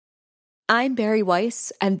I'm Barry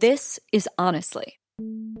Weiss, and this is Honestly.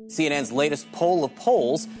 CNN's latest poll of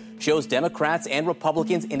polls shows Democrats and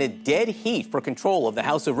Republicans in a dead heat for control of the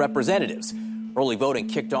House of Representatives. Early voting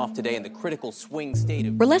kicked off today in the critical swing state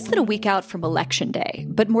of... We're less than a week out from Election Day,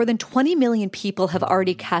 but more than 20 million people have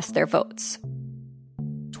already cast their votes.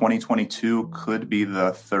 2022 could be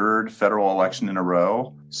the third federal election in a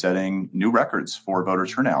row, setting new records for voter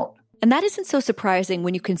turnout. And that isn't so surprising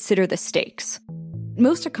when you consider the stakes.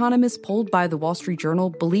 Most economists polled by the Wall Street Journal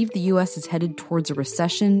believe the U.S. is headed towards a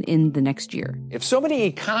recession in the next year. If so many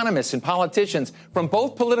economists and politicians from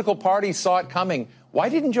both political parties saw it coming, why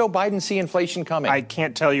didn't Joe Biden see inflation coming? I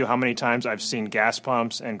can't tell you how many times I've seen gas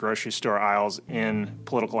pumps and grocery store aisles in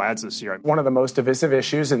political ads this year. One of the most divisive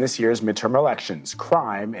issues in this year's midterm elections,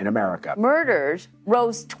 crime in America. Murders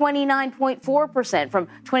rose 29.4% from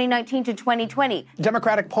 2019 to 2020.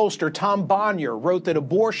 Democratic pollster Tom Bonnier wrote that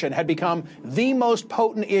abortion had become the most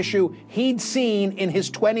potent issue he'd seen in his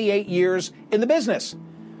 28 years in the business.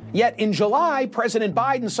 Yet in July, President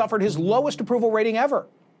Biden suffered his lowest approval rating ever.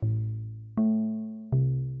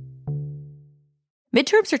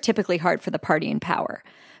 Midterms are typically hard for the party in power,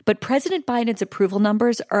 but President Biden's approval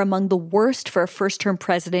numbers are among the worst for a first-term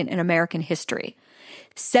president in American history.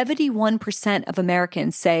 71% of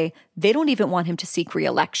Americans say they don't even want him to seek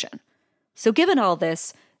re-election. So given all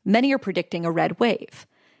this, many are predicting a red wave.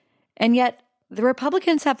 And yet, the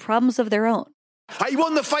Republicans have problems of their own. Are you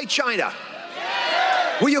willing to fight China?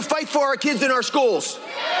 Will you fight for our kids in our schools?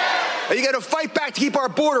 Are you going to fight back to keep our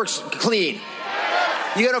borders clean?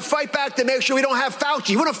 You're going to fight back to make sure we don't have Fauci.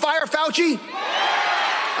 You want to fire Fauci?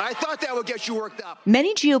 I thought that would get you worked up.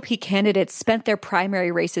 Many GOP candidates spent their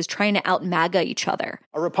primary races trying to out-MAGA each other.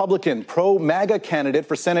 A Republican pro-MAGA candidate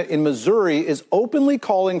for Senate in Missouri is openly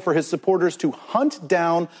calling for his supporters to hunt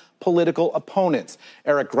down political opponents.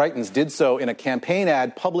 Eric Greitens did so in a campaign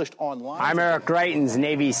ad published online. I'm Eric Greitens,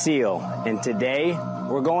 Navy SEAL, and today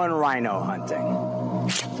we're going rhino hunting.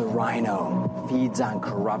 The rhino feeds on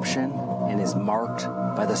corruption and is marked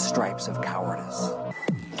by the stripes of cowardice.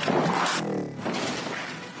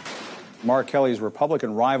 Mark Kelly's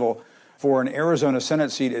Republican rival for an Arizona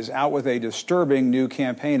Senate seat is out with a disturbing new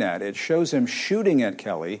campaign ad. It shows him shooting at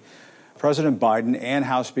Kelly, President Biden, and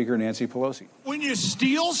House Speaker Nancy Pelosi. When you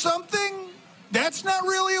steal something, that's not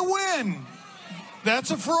really a win.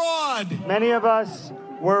 That's a fraud. Many of us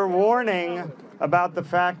were warning about the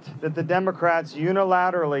fact that the Democrats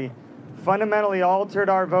unilaterally, fundamentally altered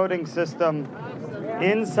our voting system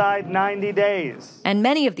inside 90 days. And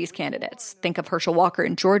many of these candidates, think of Herschel Walker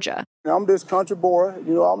in Georgia. I'm this country boy,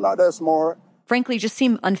 I'm not that smart. Frankly, just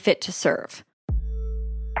seem unfit to serve.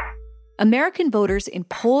 American voters in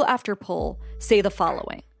poll after poll say the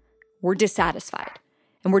following: we're dissatisfied.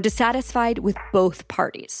 And we're dissatisfied with both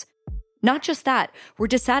parties. Not just that, we're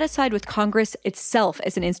dissatisfied with Congress itself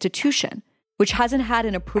as an institution, which hasn't had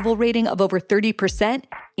an approval rating of over 30%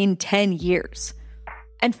 in 10 years.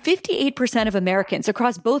 And 58% of Americans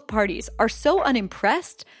across both parties are so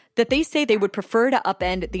unimpressed that they say they would prefer to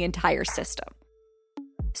upend the entire system.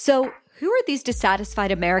 So who are these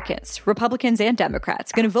dissatisfied Americans, Republicans and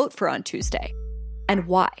Democrats, going to vote for on Tuesday? And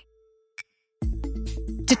why?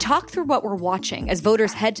 To talk through what we're watching as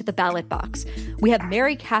voters head to the ballot box, we have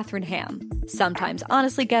Mary Catherine Ham, sometimes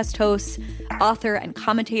Honestly guest host, author, and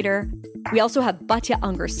commentator. We also have Batya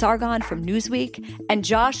Ungar-Sargon from Newsweek and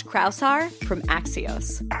Josh Kraushaar from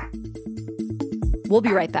Axios. We'll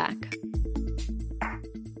be right back.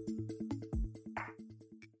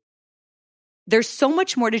 There's so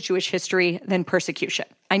much more to Jewish history than persecution.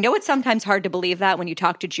 I know it's sometimes hard to believe that when you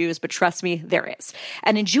talk to Jews, but trust me, there is.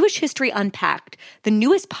 And in Jewish History Unpacked, the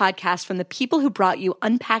newest podcast from the people who brought you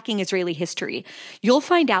Unpacking Israeli History, you'll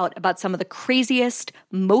find out about some of the craziest,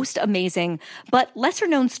 most amazing, but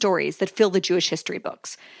lesser-known stories that fill the Jewish history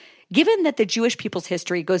books. Given that the Jewish people's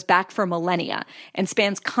history goes back for millennia and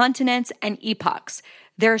spans continents and epochs,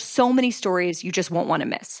 there are so many stories you just won't want to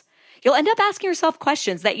miss. You'll end up asking yourself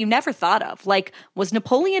questions that you never thought of, like, was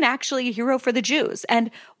Napoleon actually a hero for the Jews? And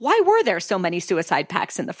why were there so many suicide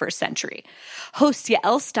pacts in the first century? Hosts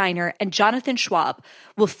Yael Steiner and Jonathan Schwab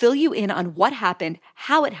will fill you in on what happened,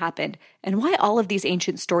 how it happened, and why all of these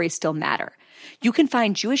ancient stories still matter. You can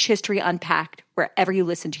find Jewish History Unpacked wherever you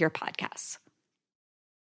listen to your podcasts.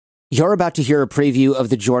 You're about to hear a preview of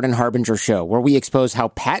The Jordan Harbinger Show, where we expose how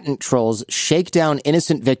patent trolls shake down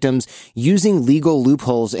innocent victims using legal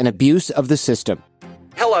loopholes and abuse of the system.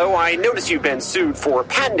 Hello, I notice you've been sued for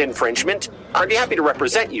patent infringement. I'd be happy to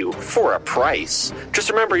represent you for a price. Just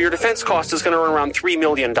remember, your defense cost is going to run around $3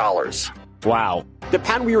 million. Wow. The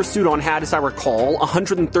patent we were sued on had, as I recall,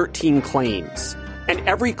 113 claims. And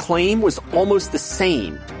every claim was almost the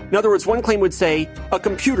same. In other words, one claim would say a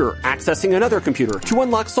computer accessing another computer to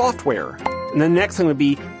unlock software. And then the next thing would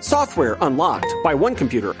be software unlocked by one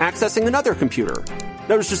computer accessing another computer.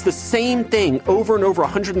 That was just the same thing over and over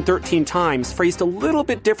 113 times, phrased a little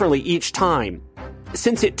bit differently each time.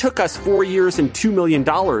 Since it took us 4 years and $2 million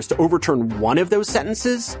to overturn one of those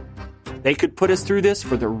sentences, they could put us through this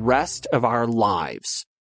for the rest of our lives.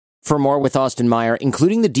 For more with Austin Meyer,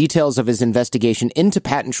 including the details of his investigation into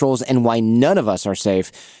patent trolls and why none of us are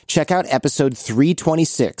safe, check out episode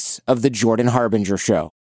 326 of The Jordan Harbinger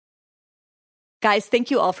Show. Guys,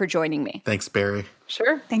 thank you all for joining me. Thanks, Barry.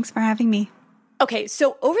 Sure. Thanks for having me. Okay,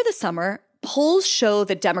 so over the summer, polls show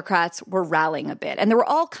that Democrats were rallying a bit, and there were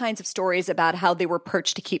all kinds of stories about how they were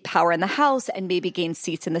perched to keep power in the House and maybe gain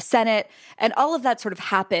seats in the Senate, and all of that sort of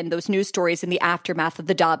happened, those news stories, in the aftermath of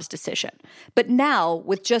the Dobbs decision. But now,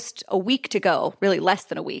 with just a week to go, really less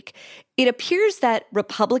than a week, it appears that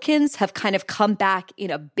Republicans have kind of come back in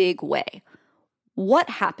a big way. What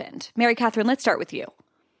happened? Mary Catherine, let's start with you.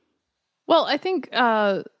 Well, I think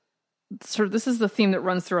this is the theme that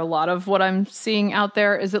runs through a lot of what I'm seeing out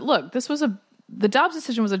there is that, look, the Dobbs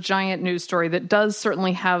decision was a giant news story that does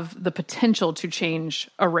certainly have the potential to change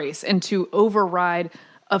a race and to override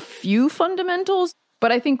a few fundamentals.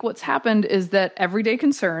 But I think what's happened is that everyday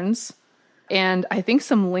concerns and I think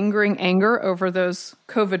some lingering anger over those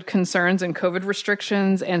COVID concerns and COVID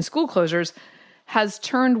restrictions and school closures has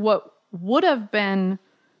turned what would have been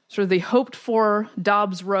sort of the hoped for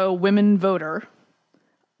Dobbs row women voter,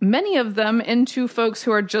 many of them into folks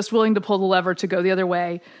who are just willing to pull the lever to go the other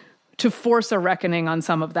way, to force a reckoning on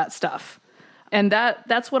some of that stuff. And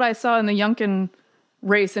that's what I saw in the Youngkin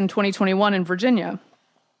race in 2021 in Virginia.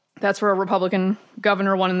 That's where a Republican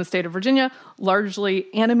governor won in the state of Virginia,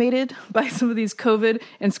 largely animated by some of these COVID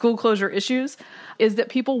and school closure issues, is that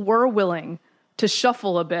people were willing to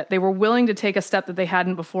shuffle a bit. They were willing to take a step that they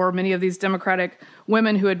hadn't before. Many of these Democratic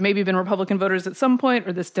women who had maybe been Republican voters at some point,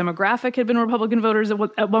 or this demographic had been Republican voters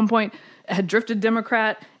at one point, had drifted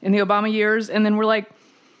Democrat in the Obama years, and then were like,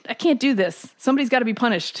 I can't do this. Somebody's got to be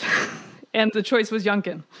punished. And the choice was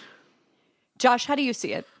Youngkin. Josh, how do you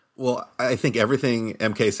see it? Well, I think everything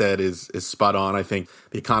MK said is spot on. I think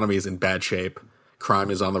the economy is in bad shape. Crime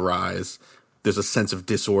is on the rise. There's a sense of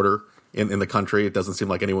disorder in the country. It doesn't seem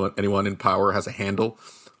like anyone in power has a handle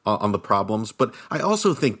on the problems. But I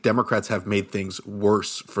also think Democrats have made things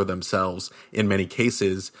worse for themselves in many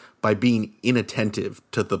cases by being inattentive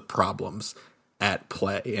to the problems at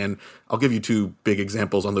play. And I'll give you two big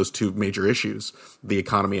examples on those two major issues, the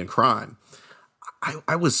economy and crime.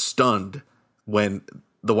 I was stunned when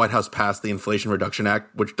the White House passed the Inflation Reduction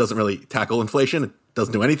Act, which doesn't really tackle inflation. It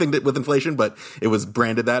doesn't do anything with inflation, but it was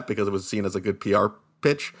branded that because it was seen as a good PR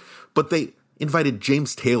pitch. But they invited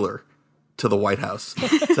James Taylor to the White House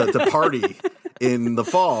to party in the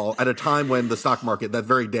fall at a time when the stock market, that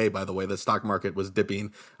very day, by the way, the stock market was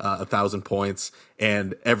dipping 1,000 points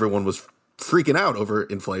and everyone was freaking out over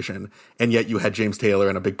inflation. And yet you had James Taylor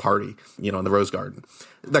and a big party, in the Rose Garden.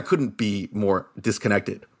 That couldn't be more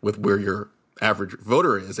disconnected with where your average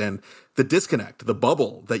voter is, and the disconnect, the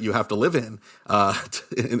bubble that you have to live in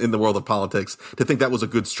the world of politics, to think that was a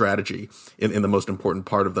good strategy in the most important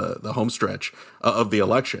part of the home stretch of the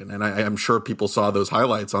election. And I'm sure people saw those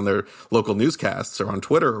highlights on their local newscasts or on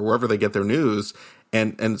Twitter or wherever they get their news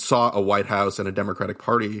and saw a White House and a Democratic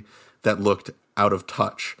Party that looked out of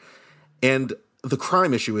touch. And the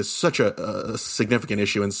crime issue is such a significant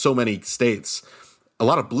issue in so many states. A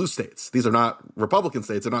lot of blue states. These are not Republican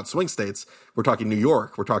states. They're not swing states. We're talking New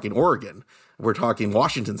York. We're talking Oregon. We're talking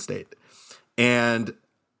Washington state. And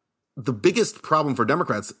the biggest problem for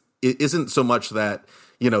Democrats isn't so much that,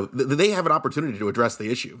 they have an opportunity to address the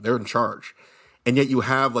issue. They're in charge. And yet you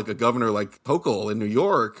have like a governor like Hochul in New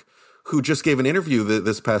York who just gave an interview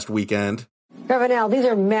this past weekend. Governor, these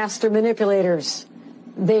are master manipulators.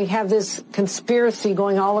 They have this conspiracy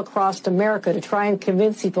going all across America to try and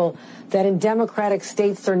convince people that in Democratic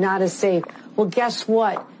states they're not as safe. Well, guess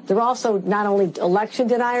what? They're also not only election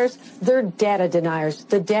deniers, they're data deniers.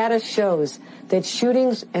 The data shows that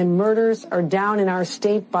shootings and murders are down in our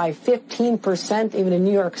state by 15%, even in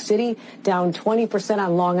New York City, down 20%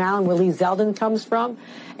 on Long Island, where Lee Zeldin comes from.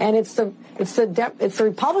 And it's the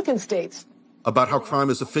Republican states. About how crime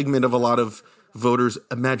is a figment of a lot of voters'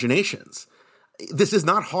 imaginations. This is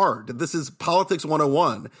not hard. This is politics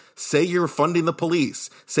 101. Say you're funding the police.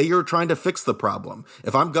 Say you're trying to fix the problem.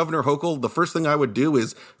 If I'm Governor Hochul, the first thing I would do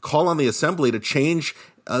is call on the assembly to change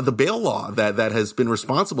the bail law that has been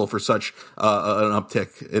responsible for such an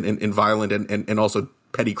uptick in violent and also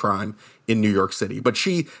petty crime in New York City. But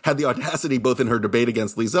she had the audacity, both in her debate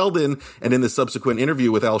against Lee Zeldin and in the subsequent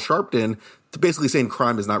interview with Al Sharpton, to basically saying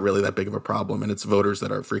crime is not really that big of a problem and it's voters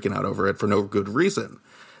that are freaking out over it for no good reason.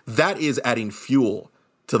 That is adding fuel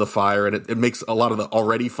to the fire, and it makes a lot of the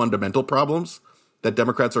already fundamental problems that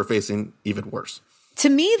Democrats are facing even worse. To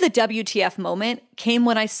me, the WTF moment came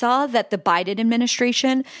when I saw that the Biden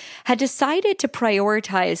administration had decided to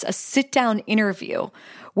prioritize a sit-down interview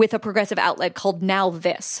with a progressive outlet called Now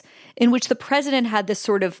This, in which the president had this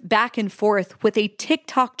sort of back and forth with a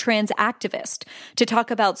TikTok trans activist to talk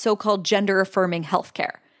about so-called gender-affirming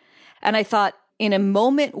healthcare. And I thought, in a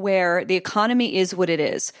moment where the economy is what it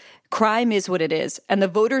is, crime is what it is, and the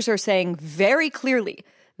voters are saying very clearly,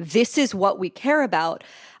 this is what we care about,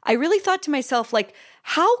 I really thought to myself, like,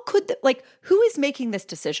 how could, who is making this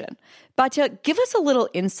decision? Batya, give us a little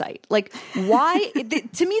insight. Like, why?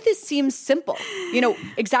 To me, this seems simple.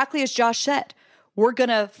 Exactly as Josh said, we're going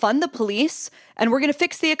to fund the police and we're going to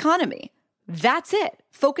fix the economy. That's it.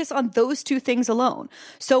 Focus on those two things alone.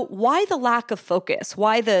 So why the lack of focus?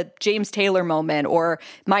 Why the James Taylor moment or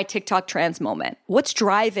my TikTok trans moment? What's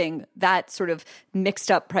driving that sort of mixed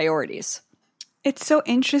up priorities? It's so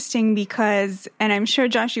interesting because, and I'm sure,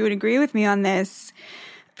 Josh, you would agree with me on this,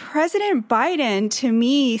 President Biden, to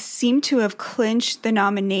me, seemed to have clinched the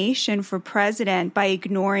nomination for president by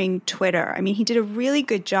ignoring Twitter. I mean, he did a really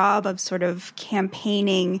good job of sort of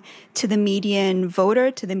campaigning to the median voter,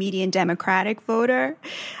 to the median Democratic voter.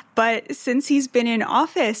 But since he's been in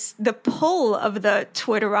office, the pull of the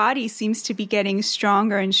Twitterati seems to be getting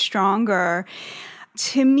stronger and stronger.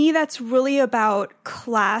 To me, that's really about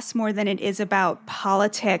class more than it is about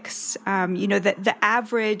politics. The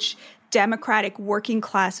average Democratic working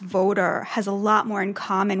class voter has a lot more in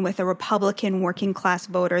common with a Republican working class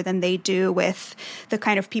voter than they do with the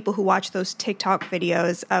kind of people who watch those TikTok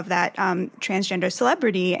videos of that transgender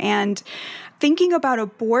celebrity. And thinking about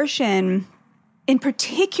abortion in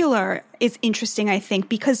particular is interesting, I think,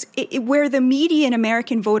 because where the median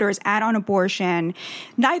American voter is at on abortion,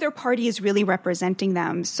 neither party is really representing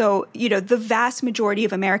them. So, the vast majority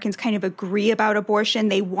of Americans kind of agree about abortion.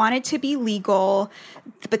 They want it to be legal,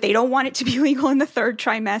 but they don't want it to be legal in the third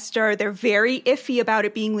trimester. They're very iffy about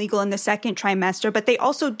it being legal in the second trimester, but they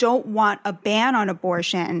also don't want a ban on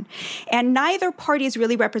abortion. And neither party is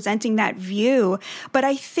really representing that view. But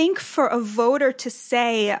I think for a voter to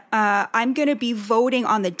say, I'm going to be voting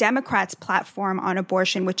on the Democrats' platform on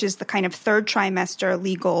abortion, which is the kind of third trimester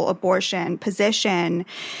legal abortion position,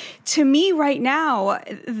 to me right now,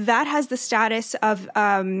 that has the status of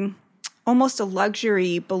almost a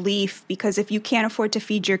luxury belief, because if you can't afford to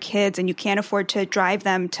feed your kids and you can't afford to drive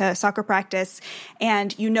them to soccer practice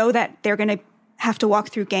and you know that they're going to have to walk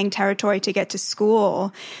through gang territory to get to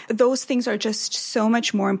school, those things are just so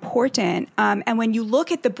much more important. And when you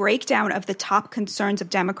look at the breakdown of the top concerns of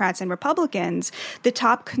Democrats and Republicans, the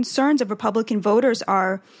top concerns of Republican voters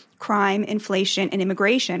are crime, inflation, and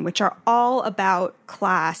immigration, which are all about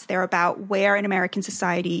class. They're about where in American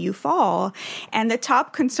society you fall. And the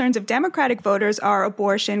top concerns of Democratic voters are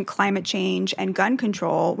abortion, climate change, and gun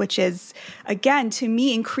control, which is, again, to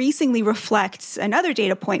me, increasingly reflects another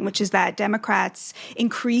data point, which is that Democrats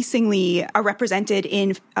increasingly are represented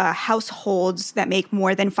in households that make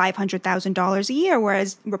more than $500,000 a year,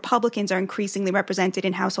 whereas Republicans are increasingly represented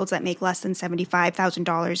in households that make less than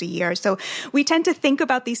 $75,000 a year. So we tend to think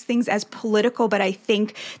about these things as political, but I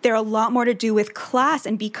think they're a lot more to do with class.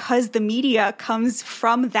 And because the media comes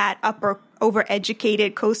from that upper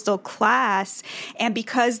overeducated coastal class, and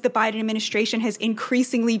because the Biden administration has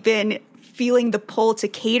increasingly been feeling the pull to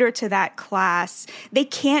cater to that class, they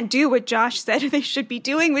can't do what Josh said they should be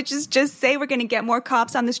doing, which is just say we're going to get more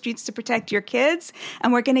cops on the streets to protect your kids,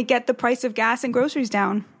 and we're going to get the price of gas and groceries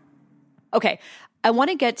down. Okay. I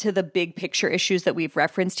want to get to the big picture issues that we've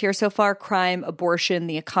referenced here so far, crime, abortion,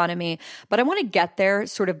 the economy, but I want to get there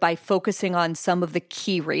sort of by focusing on some of the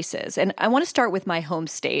key races. And I want to start with my home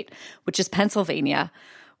state, which is Pennsylvania,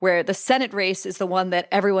 where the Senate race is the one that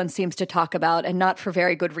everyone seems to talk about, and not for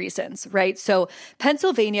very good reasons, right? So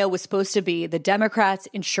Pennsylvania was supposed to be the Democrats'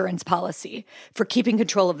 insurance policy for keeping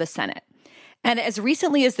control of the Senate. And as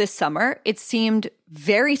recently as this summer, it seemed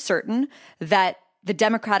very certain that the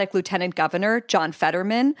Democratic Lieutenant Governor, John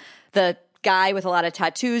Fetterman, the guy with a lot of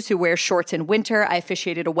tattoos who wears shorts in winter. I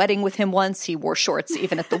officiated a wedding with him once. He wore shorts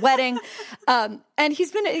even at the wedding. And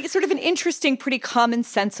he's been sort of an interesting, pretty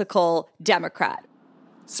commonsensical Democrat.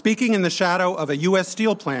 Speaking in the shadow of a U.S.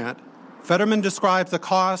 steel plant, Fetterman described the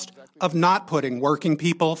cost of not putting working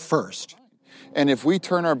people first. And if we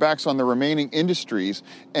turn our backs on the remaining industries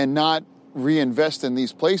and not reinvest in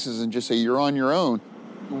these places and just say you're on your own,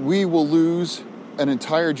 we will lose an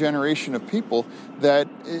entire generation of people that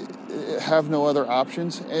have no other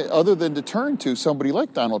options other than to turn to somebody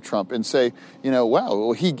like Donald Trump and say, wow,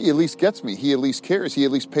 well, he at least gets me. He at least cares. He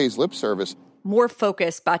at least pays lip service. More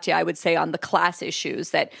focused, Batya, I would say, on the class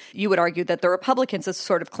issues that you would argue that the Republicans have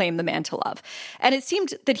sort of claimed the mantle of. And it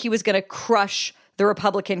seemed that he was going to crush the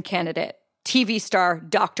Republican candidate, TV star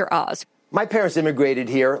Dr. Oz. My parents immigrated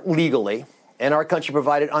here legally, and our country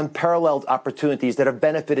provided unparalleled opportunities that have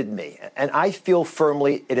benefited me. And I feel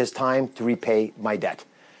firmly it is time to repay my debt.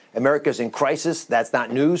 America's in crisis. That's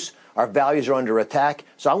not news. Our values are under attack.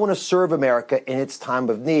 So I want to serve America in its time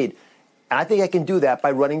of need. And I think I can do that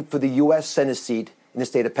by running for the U.S. Senate seat in the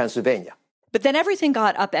state of Pennsylvania. But then everything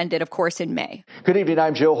got upended, of course, in May. Good evening.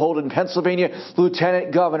 I'm Joe Holden, Pennsylvania.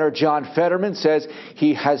 Lieutenant Governor John Fetterman says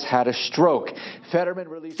he has had a stroke.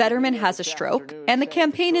 Fetterman has a stroke, and the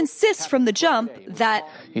campaign insists from the jump that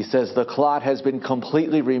he says the clot has been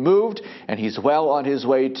completely removed and he's well on his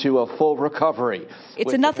way to a full recovery.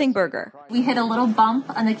 It's a nothing burger. We hit a little bump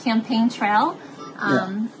on the campaign trail.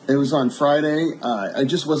 It was on Friday. I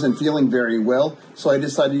just wasn't feeling very well, so I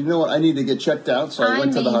decided, you know what, I need to get checked out, so I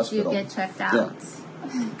went to the hospital. I made you get checked out,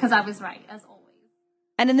 because I was right, as always.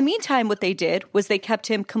 And in the meantime, what they did was they kept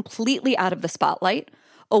him completely out of the spotlight,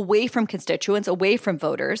 away from constituents, away from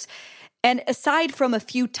voters. And aside from a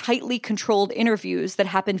few tightly controlled interviews that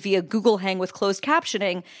happened via Google Hang with closed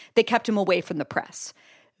captioning, they kept him away from the press.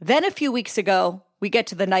 Then a few weeks ago, we get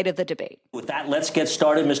to the night of the debate. With that, let's get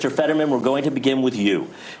started. Mr. Fetterman, we're going to begin with you.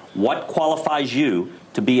 What qualifies you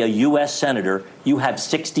to be a U.S. Senator? You have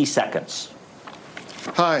 60 seconds.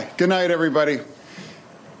 Hi, good night, everybody.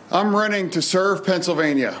 I'm running to serve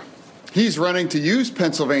Pennsylvania. He's running to use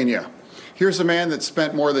Pennsylvania. Here's a man that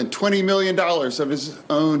spent more than $20 million of his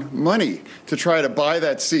own money to try to buy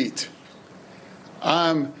that seat.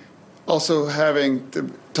 I'm also having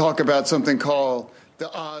to talk about something called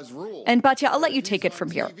the Oz rule. And Batya, I'll let you take it from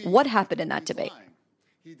here. What happened in that debate?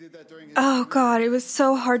 Oh, God, it was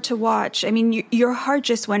so hard to watch. I mean, your heart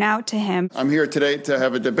just went out to him. I'm here today to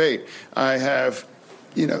have a debate. I have,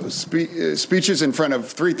 speeches in front of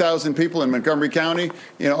 3,000 people in Montgomery County,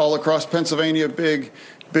 all across Pennsylvania, big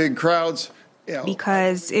crowds.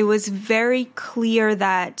 Because it was very clear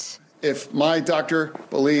that if my doctor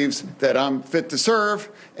believes that I'm fit to serve,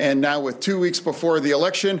 and now with 2 weeks before the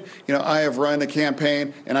election, I have run a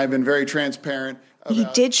campaign and I've been very transparent. He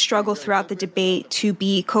did struggle throughout the debate to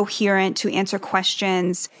be coherent, to answer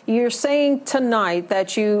questions. You're saying tonight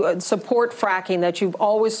that you support fracking, that you've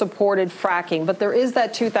always supported fracking, but there is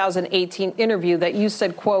that 2018 interview that you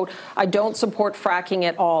said, quote, I don't support fracking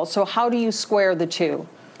at all. So how do you square the two?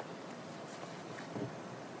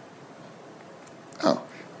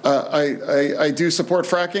 I do support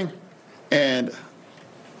fracking, and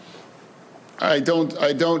I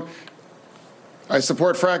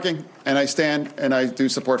support fracking, and I stand, and I do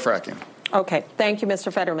support fracking. Okay. Thank you,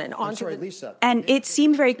 Mr. Fetterman. Lisa. And it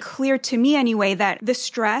seemed very clear to me anyway that the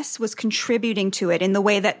stress was contributing to it in the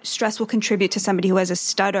way that stress will contribute to somebody who has a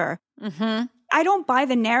stutter. Mm-hmm. I don't buy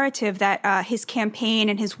the narrative that his campaign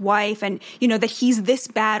and his wife and, that he's this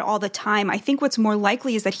bad all the time. I think what's more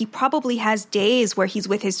likely is that he probably has days where he's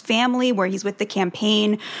with his family, where he's with the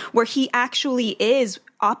campaign, where he actually is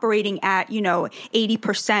operating at,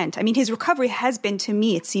 80%. I mean, his recovery has been, to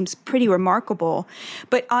me, it seems pretty remarkable.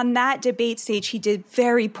 But on that debate stage, he did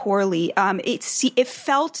very poorly. It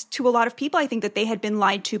felt to a lot of people, I think, that they had been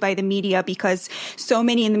lied to by the media because so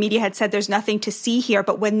many in the media had said there's nothing to see here.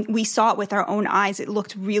 But when we saw it with our own eyes, it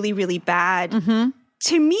looked really, really bad. Mm-hmm.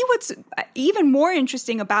 To me, what's even more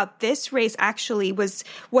interesting about this race actually was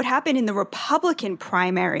what happened in the Republican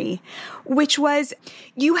primary, which was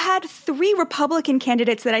you had 3 Republican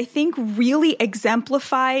candidates that I think really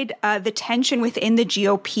exemplified the tension within the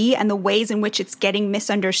GOP and the ways in which it's getting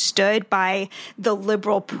misunderstood by the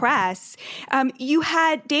liberal press. You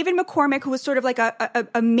had David McCormick, who was sort of like a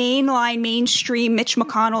mainline, mainstream Mitch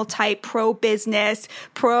McConnell type pro-business,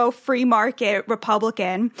 pro-free market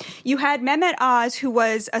Republican. You had Mehmet Oz, who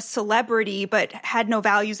was a celebrity but had no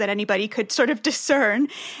values that anybody could sort of discern.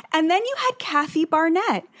 And then you had Kathy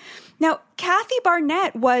Barnett. Now, Kathy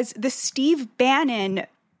Barnett was the Steve Bannon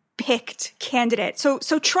picked candidate. So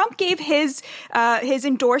Trump gave his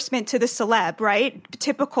endorsement to the celeb, right?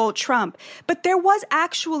 Typical Trump. But there was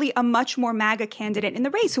actually a much more MAGA candidate in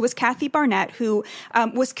the race, who was Kathy Barnett, who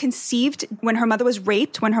was conceived when her mother was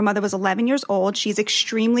raped, when her mother was 11 years old. She's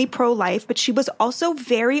extremely pro-life, but she was also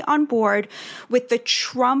very on board with the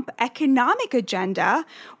Trump economic agenda,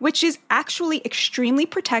 which is actually extremely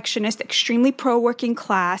protectionist, extremely pro-working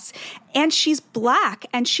class. And she's Black,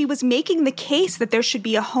 and she was making the case that there should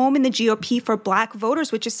be a home in the GOP for Black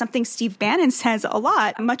voters, which is something Steve Bannon says a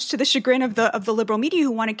lot, much to the chagrin of the liberal media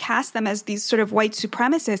who want to cast them as these sort of white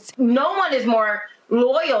supremacists. No one is more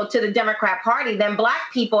loyal to the Democrat Party than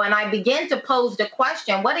Black people. And I begin to pose the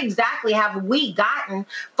question, what exactly have we gotten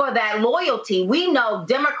for that loyalty? We know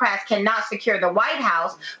Democrats cannot secure the White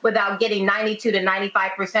House without getting 92 to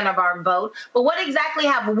 95% of our vote. But what exactly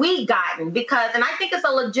have we gotten? Because, and I think it's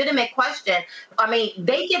a legitimate question. I mean,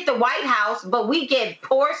 they get the White House, but we get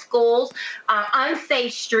poor schools,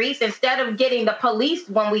 unsafe streets. Instead of getting the police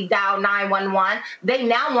when we dial 911, they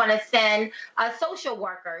now want to send social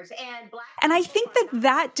workers. And I think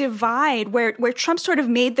that divide where Trump sort of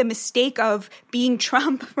made the mistake of being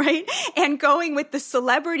Trump, right, and going with the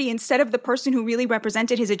celebrity instead of the person who really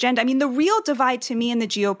represented his agenda. I mean, the real divide to me in the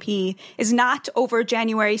GOP is not over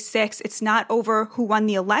January 6th. It's not over who won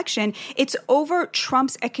the election. It's over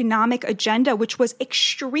Trump's economic agenda, which was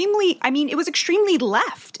extremely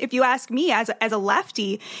left, if you ask me, as a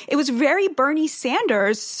lefty. It was very Bernie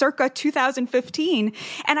Sanders circa 2015.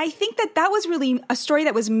 And I think that was really a story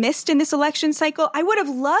that was missed in this election cycle. I would have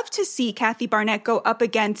loved to see Kathy Barnett go up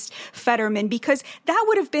against Fetterman because that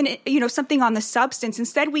would have been, something on the substance.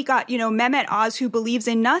 Instead, we got, Mehmet Oz, who believes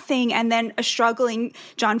in nothing, and then a struggling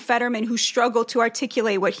John Fetterman who struggled to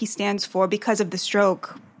articulate what he stands for because of the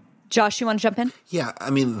stroke. Josh, you want to jump in? Yeah, I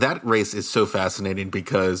mean, that race is so fascinating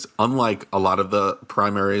because unlike a lot of the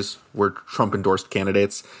primaries where Trump endorsed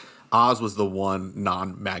candidates, Oz was the one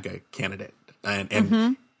non-MAGA candidate.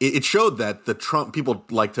 And it showed that people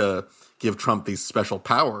like to give Trump these special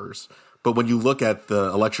powers. But when you look at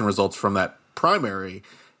the election results from that primary,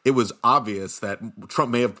 it was obvious that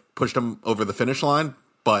Trump may have pushed him over the finish line,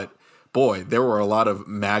 but boy, there were a lot of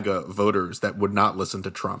MAGA voters that would not listen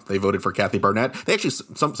to Trump. They voted for Kathy Barnett. They actually,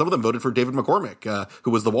 some of them voted for David McCormick,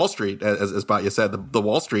 who was the Wall Street, as Batya said, the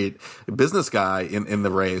Wall Street business guy in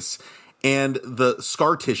the race. And the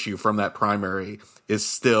scar tissue from that primary is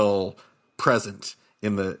still present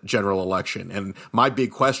in the general election. And my big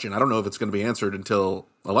question, I don't know if it's going to be answered until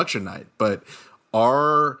election night, but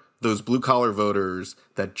are those blue-collar voters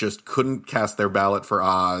that just couldn't cast their ballot for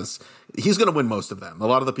Oz, he's going to win most of them. A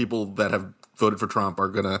lot of the people that have voted for Trump are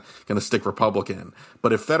going to stick Republican.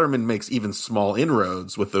 But if Fetterman makes even small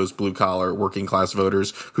inroads with those blue-collar working-class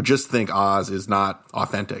voters who just think Oz is not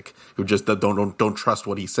authentic, who just don't trust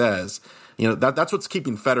what he says, that's what's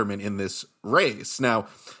keeping Fetterman in this race. Now,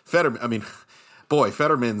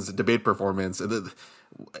 Fetterman's debate performance,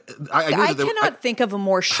 I cannot think of a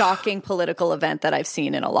more shocking political event that I've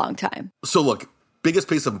seen in a long time. So look, biggest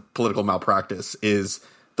piece of political malpractice is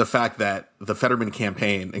the fact that the Fetterman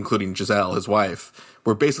campaign, including Giselle, his wife,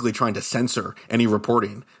 were basically trying to censor any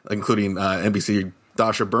reporting, including NBC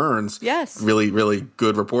Dasha Burns, yes, really, really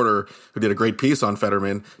good reporter who did a great piece on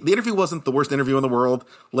Fetterman. The interview wasn't the worst interview in the world.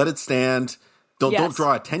 Let it stand. Don't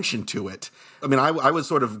draw attention to it. I mean, I was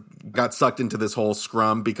sort of got sucked into this whole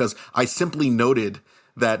scrum because I simply noted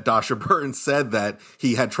that Dasha Burns said that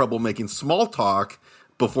he had trouble making small talk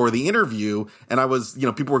before the interview, and I was,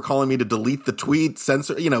 people were calling me to delete the tweet,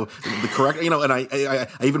 censor, the correct, and I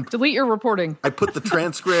even delete your reporting. I put the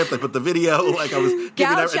transcript, I put the video, like I was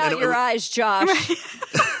gouge out your eyes, Josh.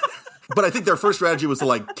 But I think their first strategy was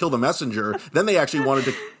to kill the messenger. Then they actually wanted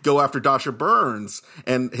to go after Dasha Burns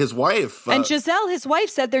and his wife. And Giselle, his wife,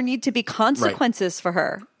 said there need to be consequences for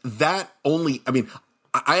her.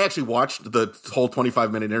 I actually watched the whole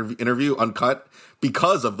 25-minute interview uncut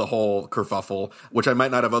because of the whole kerfuffle, which I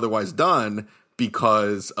might not have otherwise done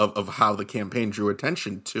because of how the campaign drew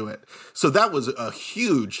attention to it. So that was a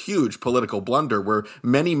huge, huge political blunder where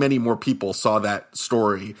many, many more people saw that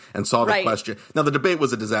story and saw the question. Now, the debate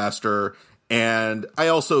was a disaster, and I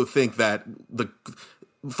also think that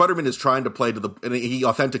Fetterman is trying to play and he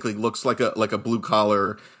authentically looks like a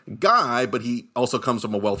blue-collar guy, but he also comes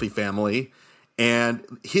from a wealthy family. And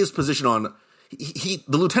his position on the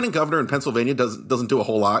lieutenant governor in Pennsylvania doesn't do a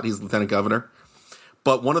whole lot. He's lieutenant governor.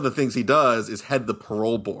 But one of the things he does is head the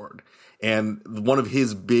parole board. And one of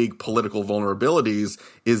his big political vulnerabilities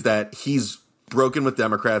is that he's broken with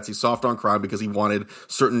Democrats. He's soft on crime because he wanted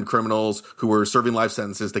certain criminals who were serving life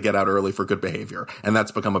sentences to get out early for good behavior. And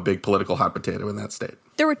that's become a big political hot potato in that state.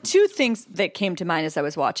 There were two things that came to mind as I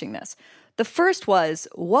was watching this. The first was,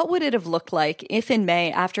 what would it have looked like if in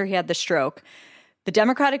May, after he had the stroke, the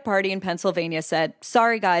Democratic Party in Pennsylvania said,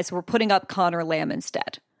 sorry, guys, we're putting up Connor Lamb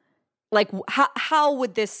instead? Like, how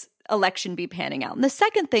would this election be panning out? And the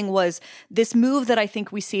second thing was this move that I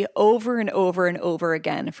think we see over and over and over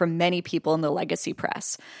again from many people in the legacy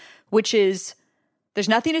press, which is there's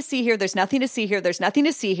nothing to see here, there's nothing to see here, there's nothing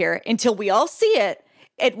to see here until we all see it.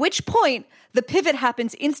 At which point, the pivot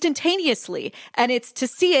happens instantaneously, and it's to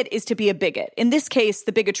see it is to be a bigot. In this case,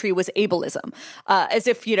 the bigotry was ableism, as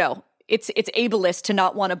if, it's ableist to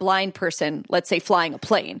not want a blind person, let's say, flying a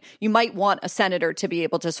plane. You might want a senator to be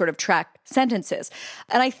able to sort of track sentences.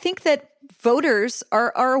 And I think that voters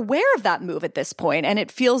are aware of that move at this point, and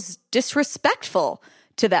it feels disrespectful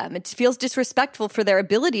to them. It feels disrespectful for their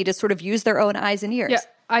ability to sort of use their own eyes and ears. Yeah,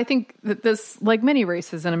 I think that this, like many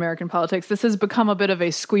races in American politics, this has become a bit of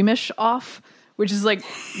a squeamish off, which is like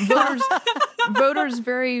voters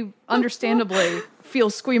very understandably feel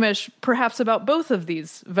squeamish perhaps about both of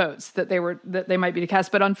these votes that they might be to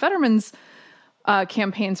cast. But on Fetterman's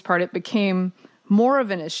campaign's part, it became more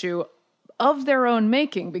of an issue of their own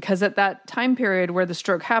making, because at that time period where the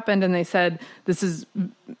stroke happened and they said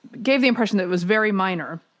gave the impression that it was very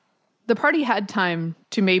minor, the party had time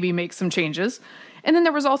to maybe make some changes. And then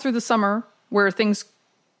there was all through the summer where things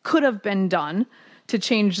could have been done to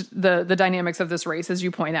change the dynamics of this race, as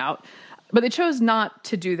you point out. But they chose not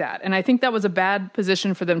to do that. And I think that was a bad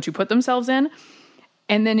position for them to put themselves in.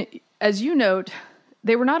 And then, as you note,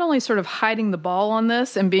 they were not only sort of hiding the ball on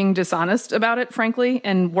this and being dishonest about it, frankly,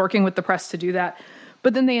 and working with the press to do that,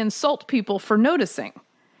 but then they insult people for noticing.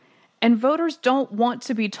 And voters don't want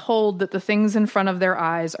to be told that the things in front of their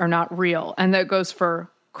eyes are not real. And that goes for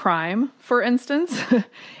crime, for instance,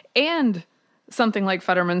 and something like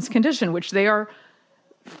Fetterman's condition, which they are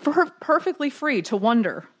perfectly free to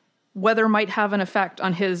wonder whether might have an effect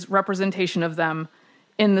on his representation of them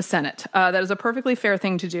in the Senate. That is a perfectly fair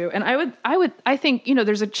thing to do. And I think,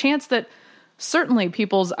 there's a chance that certainly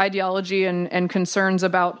people's ideology and concerns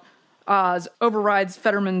about Oz overrides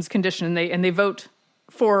Fetterman's condition, and they vote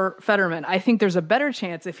for Fetterman. I think there's a better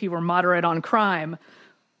chance if he were moderate on crime,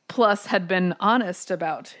 plus had been honest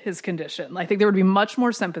about his condition. I think there would be much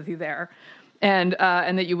more sympathy there. And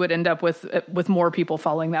that you would end up with more people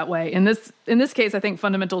falling that way. In this case, I think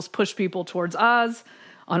fundamentals push people towards Oz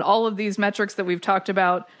on all of these metrics that we've talked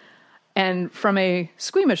about. And from a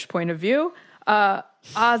squeamish point of view,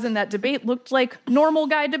 Oz in that debate looked like normal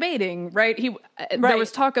guy debating, right? There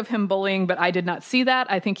was talk of him bullying, but I did not see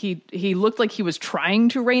that. I think he looked like he was trying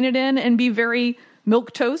to rein it in and be very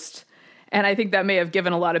milquetoast. And I think that may have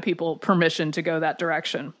given a lot of people permission to go that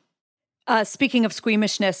direction. Speaking of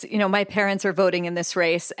squeamishness, my parents are voting in this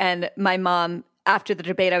race, and my mom, after the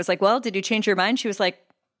debate, I was like, well, did you change your mind? She was like,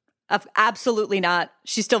 absolutely not.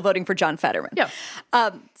 She's still voting for John Fetterman. Yeah.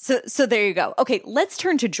 So there you go. Okay, let's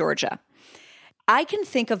turn to Georgia. I can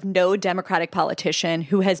think of no Democratic politician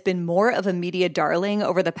who has been more of a media darling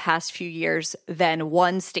over the past few years than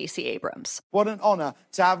one Stacey Abrams. What an honor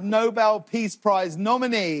to have Nobel Peace Prize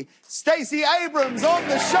nominee Stacey Abrams on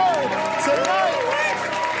the show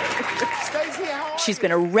tonight. Stacey, how are you? She's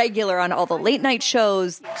been a regular on all the late night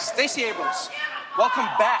shows. Stacey Abrams, welcome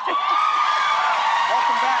back.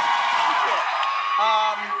 Welcome back.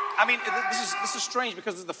 This is strange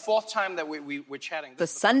because this is the fourth time that we're chatting. The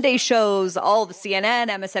Sunday shows, all the CNN,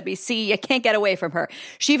 MSNBC, you can't get away from her.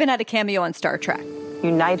 She even had a cameo on Star Trek.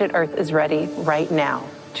 United Earth is ready right now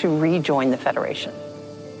to rejoin the Federation.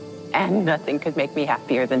 And nothing could make me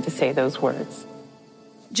happier than to say those words.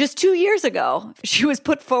 Just 2 years ago, she was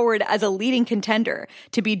put forward as a leading contender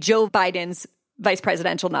to be Joe Biden's vice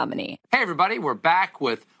presidential nominee. Hey, everybody, we're back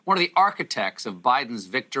with one of the architects of Biden's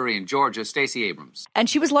victory in Georgia, Stacey Abrams. And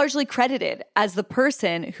she was largely credited as the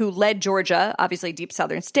person who led Georgia, obviously a deep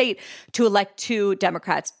southern state, to elect 2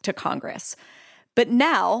 Democrats to Congress. But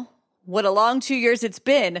now, what a long 2 years it's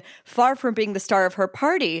been, far from being the star of her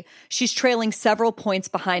party, she's trailing several points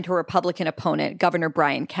behind her Republican opponent, Governor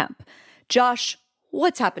Brian Kemp. Josh,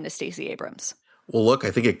 what's happened to Stacey Abrams? Well, look, I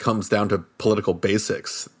think it comes down to political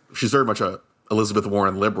basics. She's very much a Elizabeth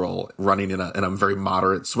Warren liberal running in a very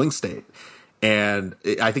moderate swing state. And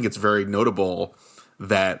I think it's very notable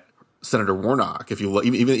that Senator Warnock, if you look,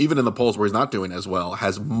 even in the polls where he's not doing as well,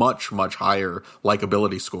 has much, much higher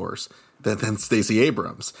likability scores than Stacey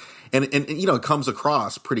Abrams. And it comes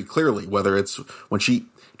across pretty clearly, whether it's when she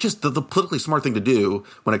just the politically smart thing to do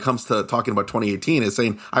when it comes to talking about 2018 is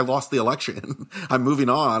saying, I lost the election. I'm moving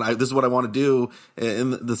on. This is what I want to do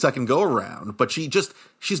in the second go around. But she's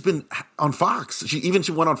been on Fox. She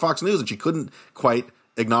went on Fox News and she couldn't quite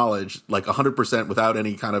acknowledge 100% without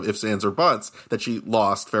any kind of ifs, ands, or buts that she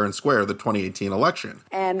lost fair and square the 2018 election.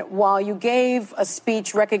 And while you gave a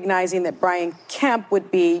speech recognizing that Brian Kemp would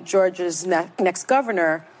be Georgia's next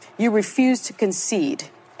governor, you refused to concede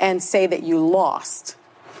and say that you lost.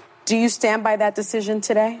 Do you stand by that decision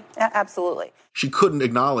today? Absolutely. She couldn't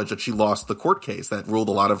acknowledge that she lost the court case that ruled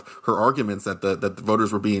a lot of her arguments that the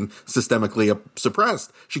voters were being systemically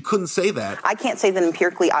suppressed. She couldn't say that. I can't say that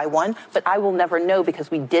empirically I won, but I will never know because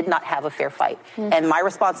we did not have a fair fight. Mm-hmm. And my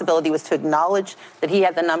responsibility was to acknowledge that he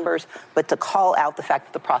had the numbers, but to call out the fact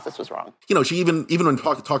that the process was wrong. You know, she even when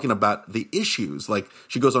talking about the issues, like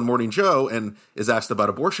she goes on Morning Joe and is asked about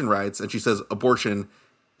abortion rights, and she says abortion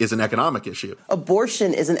is an economic issue.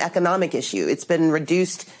 Abortion is an economic issue. It's been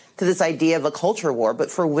reduced to this idea of a culture war. But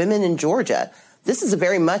for women in Georgia, this is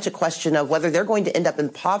very much a question of whether they're going to end up in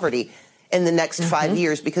poverty in the next 5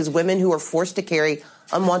 years, because women who are forced to carry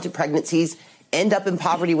unwanted pregnancies end up in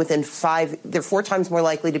poverty within 5. They're 4 times more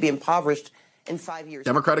likely to be impoverished in 5 years.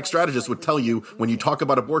 Democratic strategists would tell you when you talk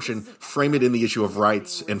about abortion, frame it in the issue of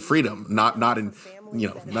rights and freedom, not in,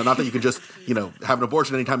 not that you can just, have an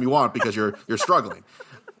abortion anytime you want because you're struggling.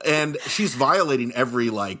 And she's violating every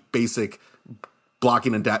basic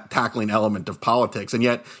blocking and tackling element of politics. And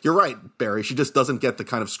yet, you're right, Barry, she just doesn't get the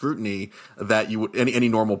kind of scrutiny that you would, any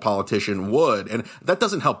normal politician would. And that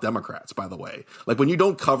doesn't help Democrats, by the way. Like, when you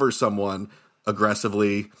don't cover someone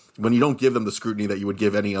aggressively, when you don't give them the scrutiny that you would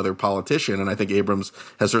give any other politician, and I think Abrams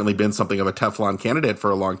has certainly been something of a Teflon candidate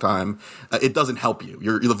for a long time, it doesn't help you.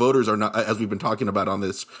 The voters are not, as we've been talking about on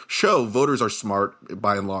this show, voters are smart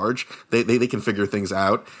by and large. They can figure things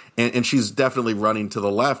out. And she's definitely running to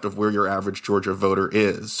the left of where your average Georgia voter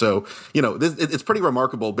is. So, it's pretty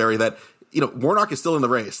remarkable, Barry, that Warnock is still in the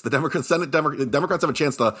race. The Democrats have a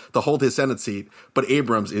chance to hold his Senate seat, but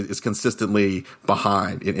Abrams is consistently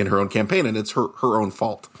behind in her own campaign, and it's her own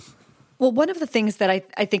fault. Well, one of the things that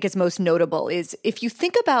I think is most notable is if you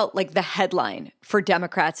think about the headline for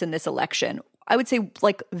Democrats in this election, I would say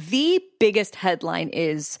the biggest headline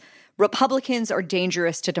is Republicans are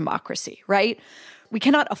dangerous to democracy, right? We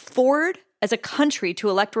cannot afford as a country to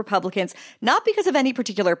elect Republicans, not because of any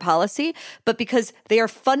particular policy, but because they are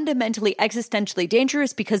fundamentally existentially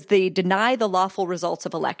dangerous because they deny the lawful results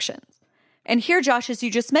of elections. And here, Josh, as you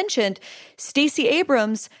just mentioned, Stacey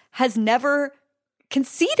Abrams has never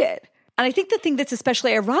conceded. And I think the thing that's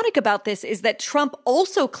especially ironic about this is that Trump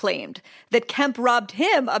also claimed that Kemp robbed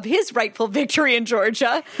him of his rightful victory in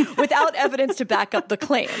Georgia without evidence to back up the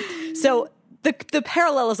claim. So the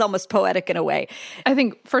parallel is almost poetic in a way. I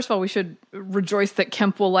think, first of all, we should rejoice that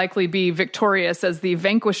Kemp will likely be victorious as the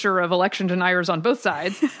vanquisher of election deniers on both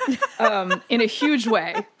sides in a huge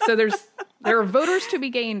way. So there are voters to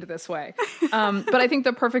be gained this way. But I think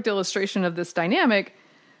the perfect illustration of this dynamic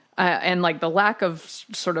and the lack of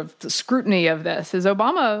sort of the scrutiny of this is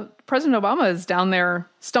President Obama is down there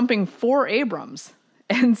stumping for Abrams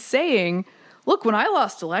and saying, look, when I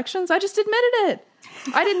lost elections, I just admitted it.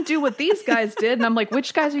 I didn't do what these guys did. And I'm like,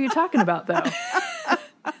 which guys are you talking about, though?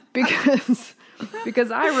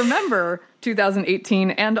 Because I remember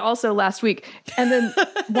 2018 and also last week. And then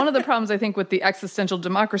one of the problems, I think, with the existential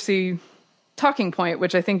democracy talking point,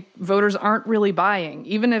 which I think voters aren't really buying,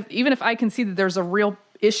 even if I can see that there's a real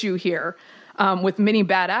issue here with many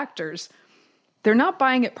bad actors, they're not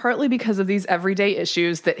buying it partly because of these everyday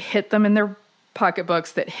issues that hit them in their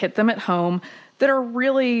pocketbooks, that hit them at home, that are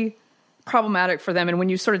really problematic for them. And when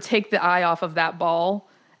you sort of take the eye off of that ball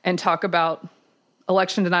and talk about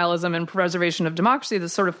election denialism and preservation of democracy,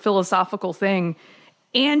 this sort of philosophical thing,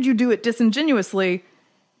 and you do it disingenuously,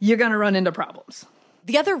 you're going to run into problems.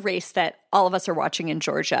 The other race that all of us are watching in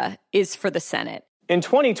Georgia is for the Senate. In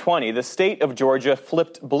 2020, the state of Georgia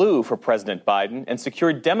flipped blue for President Biden and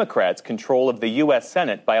secured Democrats control of the U.S.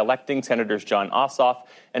 Senate by electing Senators Jon Ossoff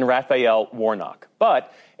and Raphael Warnock.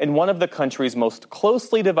 But in one of the country's most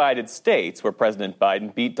closely divided states, where President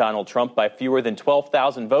Biden beat Donald Trump by fewer than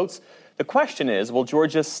 12,000 votes, the question is, will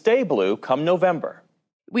Georgia stay blue come November?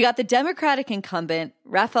 We got the Democratic incumbent,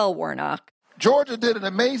 Raphael Warnock. Georgia did an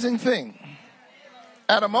amazing thing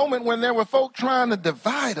at a moment when there were folk trying to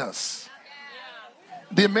divide us.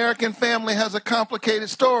 The American family has a complicated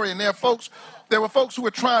story, and there were folks who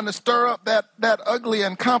were trying to stir up that ugly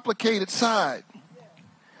and complicated side.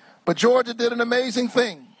 But Georgia did an amazing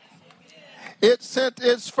thing. It sent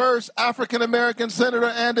its first African-American senator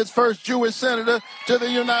and its first Jewish senator to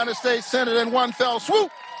the United States Senate in one fell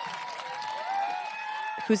swoop.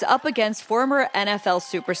 Who's up against former NFL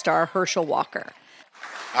superstar Herschel Walker.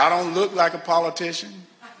 I don't look like a politician.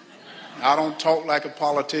 I don't talk like a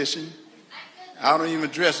politician. I don't even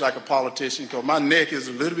dress like a politician because my neck is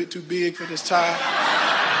a little bit too big for this tie.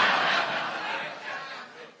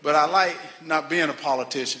 But I like not being a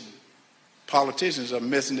politician. Politicians are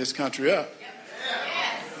messing this country up.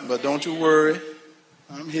 But don't you worry,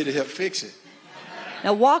 I'm here to help fix it.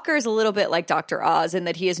 Now, Walker is a little bit like Dr. Oz in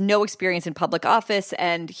that he has no experience in public office,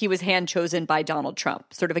 and he was hand-chosen by Donald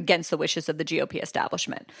Trump, sort of against the wishes of the GOP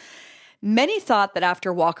establishment. Many thought that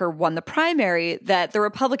after Walker won the primary, that the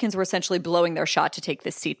Republicans were essentially blowing their shot to take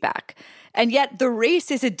this seat back. And yet the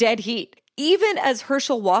race is a dead heat, even as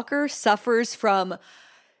Herschel Walker suffers from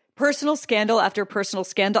personal scandal after personal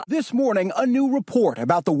scandal. This morning, a new report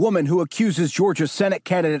about the woman who accuses Georgia Senate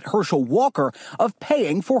candidate Herschel Walker of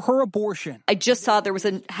paying for her abortion. I just saw there was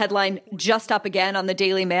a headline just up again on the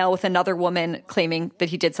Daily Mail with another woman claiming that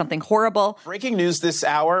he did something horrible. Breaking news this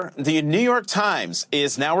hour, the New York Times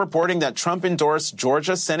is now reporting that Trump-endorsed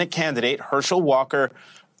Georgia Senate candidate Herschel Walker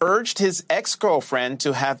urged his ex-girlfriend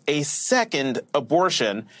to have a second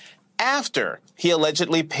abortion after he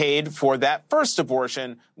allegedly paid for that first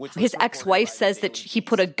abortion. His ex-wife says that he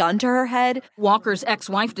put a gun to her head. Walker's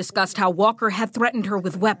ex-wife discussed how Walker had threatened her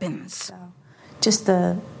with weapons. Just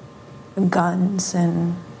the guns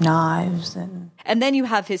and knives And then you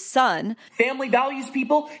have his son. Family values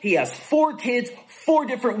people. He has 4 kids, 4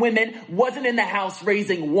 different women, wasn't in the house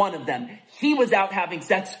raising one of them. He was out having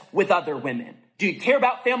sex with other women. Do you care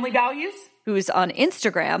about family values? Who's on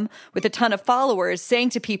Instagram with a ton of followers saying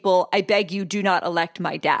to people, I beg you, do not elect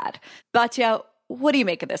my dad. Batya, what do you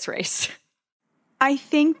make of this race? I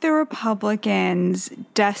think the Republicans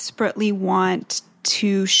desperately want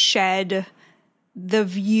to shed the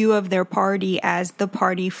view of their party as the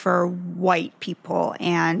party for white people.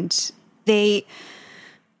 And they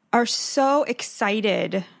are so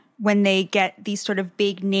excited when they get these sort of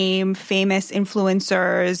big name, famous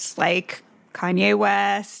influencers like Kanye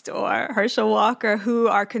West or Herschel Walker, who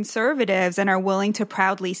are conservatives and are willing to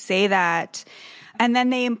proudly say that. And then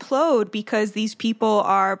they implode because these people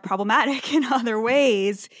are problematic in other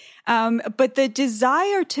ways. But the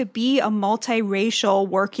desire to be a multiracial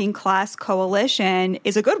working class coalition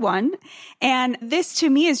is a good one. And this to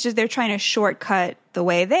me is just they're trying to shortcut the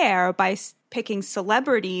way there by picking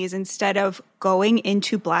celebrities instead of going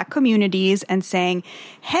into Black communities and saying,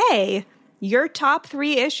 hey, your top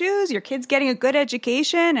 3 issues, your kids getting a good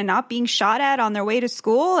education and not being shot at on their way to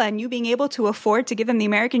school and you being able to afford to give them the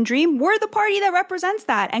American dream, we're the party that represents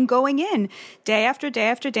that. And going in day after day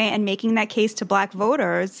after day and making that case to Black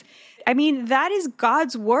voters. I mean, that is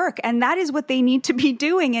God's work, and that is what they need to be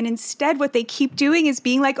doing. And instead, what they keep doing is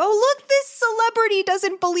being like, oh, look, this celebrity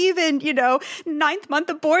doesn't believe in, 9th-month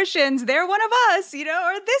abortions. They're one of us,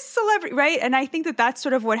 or this celebrity, right? And I think that that's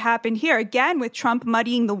sort of what happened here. Again, with Trump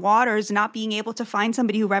muddying the waters, not being able to find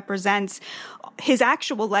somebody who represents his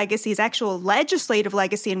actual legacy, his actual legislative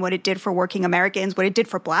legacy and what it did for working Americans, what it did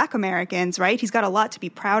for Black Americans, right? He's got a lot to be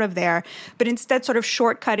proud of there. But instead sort of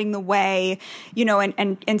shortcutting the way,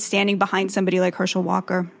 and standing behind somebody like Herschel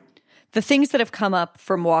Walker. The things that have come up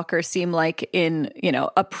from Walker seem like in,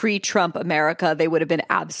 a pre-Trump America, they would have been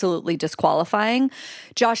absolutely disqualifying.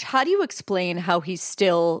 Josh, how do you explain how he's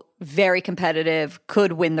still very competitive,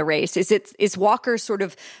 could win the race? Is Walker sort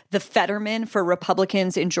of the Fetterman for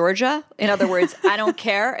Republicans in Georgia? In other words, I don't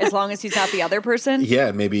care as long as he's not the other person?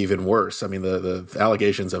 Yeah, maybe even worse. I mean, the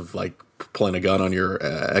allegations of pulling a gun on your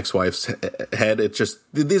ex-wife's head,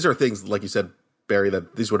 these are things, like you said, Barry,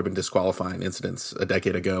 that these would have been disqualifying incidents a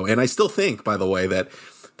decade ago. And I still think, by the way, that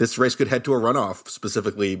this race could head to a runoff,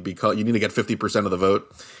 specifically because you need to get 50% of the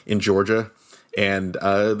vote in Georgia. And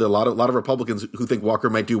a lot of Republicans who think Walker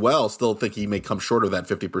might do well still think he may come short of that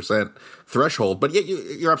 50% threshold. But yeah,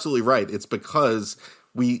 you're absolutely right. It's because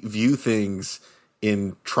we view things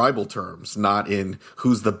in tribal terms, not in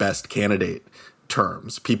who's the best candidate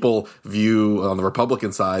terms. People view on the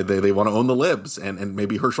Republican side, they want to own the libs, and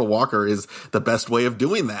maybe Herschel Walker is the best way of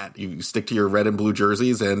doing that. You stick to your red and blue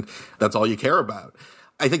jerseys, and that's all you care about.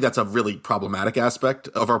 I think that's a really problematic aspect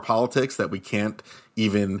of our politics, that we can't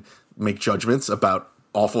even make judgments about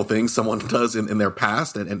awful things someone does in their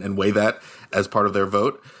past and weigh that as part of their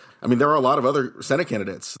vote. I mean, there are a lot of other Senate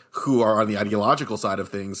candidates who are on the ideological side of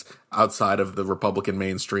things outside of the Republican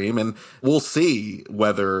mainstream, and we'll see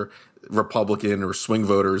whether Republican or swing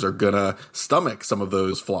voters are going to stomach some of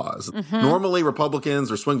those flaws. Mm-hmm. Normally,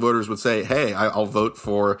 Republicans or swing voters would say, hey, I'll vote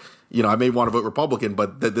for, I may want to vote Republican,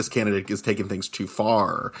 but this candidate is taking things too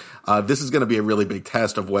far. This is going to be a really big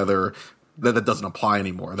test of whether that doesn't apply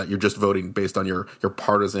anymore, that you're just voting based on your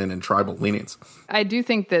partisan and tribal leanings. I do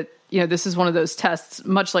think that, this is one of those tests,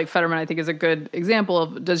 much like Fetterman, I think is a good example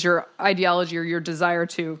of, does your ideology or your desire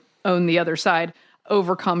to own the other side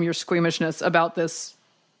overcome your squeamishness about this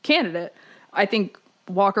candidate? I think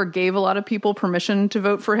Walker gave a lot of people permission to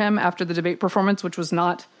vote for him after the debate performance, which was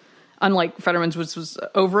not, unlike Fetterman's, which was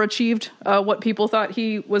overachieved what people thought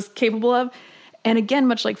he was capable of. And again,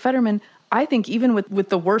 much like Fetterman, I think even with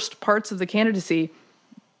the worst parts of the candidacy,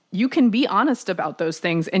 you can be honest about those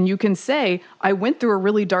things and you can say, I went through a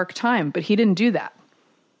really dark time, but he didn't do that.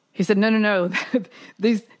 He said, no,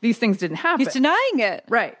 these things didn't happen. He's denying it.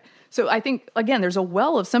 Right. So I think, again, there's a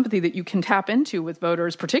well of sympathy that you can tap into with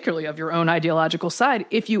voters, particularly of your own ideological side,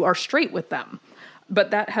 if you are straight with them.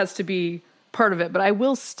 But that has to be part of it. But I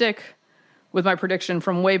will stick with my prediction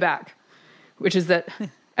from way back, which is that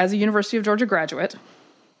as a University of Georgia graduate,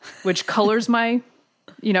 which colors my,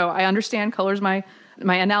 I understand colors my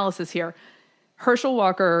analysis here, Herschel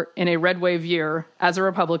Walker in a red wave year as a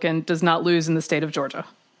Republican does not lose in the state of Georgia.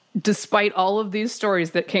 Despite all of these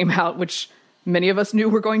stories that came out, which many of us knew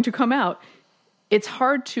were going to come out, it's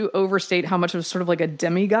hard to overstate how much of sort of like a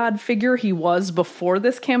demigod figure he was before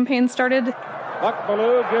this campaign started. Buck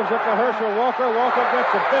Bellew gives it to Herschel Walker. Walker gets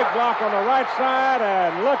a big block on the right side,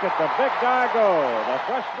 and look at the big guy go. The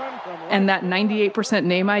freshman from... And that 98%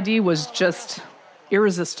 name ID was just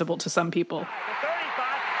irresistible to some people.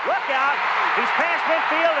 Look out. He's past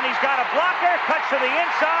midfield, and he's got a blocker. Cuts to the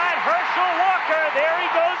inside. Herschel Walker. There he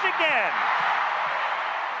goes again.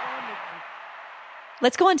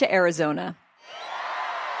 Let's go on to Arizona.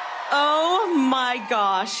 Oh, my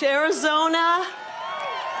gosh. Arizona.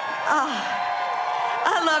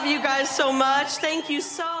 I love you guys so much. Thank you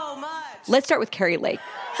so much. Let's start with Kari Lake.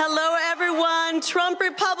 Hello, everyone. Trump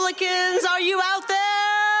Republicans, are you out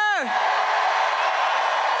there?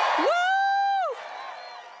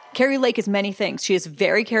 Kari Lake is many things. She is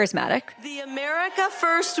very charismatic. The America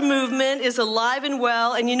First movement is alive and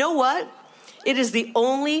well, and you know what? It is the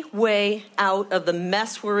only way out of the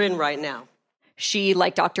mess we're in right now. She,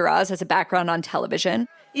 like Dr. Oz, has a background on television.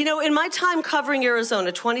 You know, in my time covering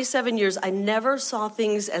Arizona, 27 years, I never saw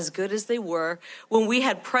things as good as they were when we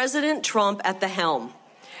had President Trump at the helm.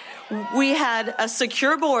 We had a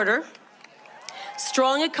secure border,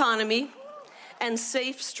 strong economy, and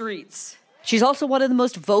safe streets. She's also one of the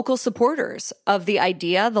most vocal supporters of the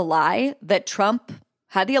idea, the lie, that Trump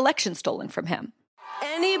had the election stolen from him.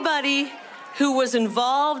 Anybody who was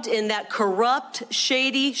involved in that corrupt,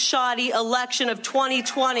 shady, shoddy election of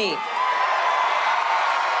 2020,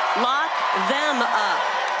 lock them up.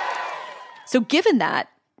 So given that,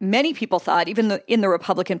 many people thought, even in the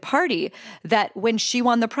Republican Party, that when she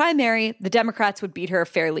won the primary, the Democrats would beat her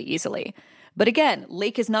fairly easily. But again,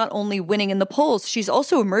 Lake is not only winning in the polls, she's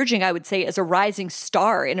also emerging, I would say, as a rising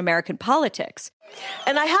star in American politics.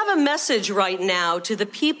 And I have a message right now to the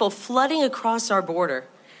people flooding across our border.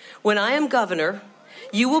 When I am governor,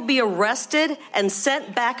 you will be arrested and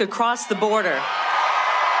sent back across the border.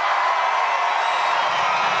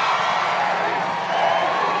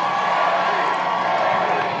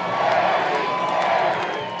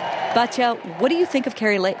 Batya, what do you think of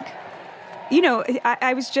Kari Lake? You know,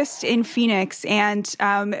 I was just in Phoenix, and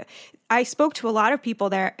I spoke to a lot of people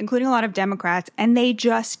there, including a lot of Democrats, and they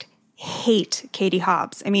just hate Katie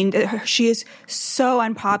Hobbs. I mean, she is so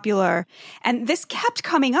unpopular. And this kept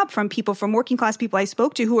coming up from people, from working class people I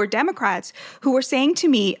spoke to who were Democrats, who were saying to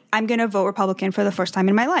me, I'm going to vote Republican for the first time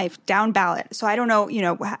in my life, down ballot. So I don't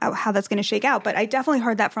know, how that's going to shake out. But I definitely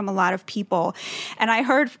heard that from a lot of people. And I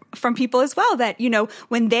heard from people as well that,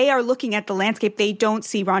 when they are looking at the landscape, they don't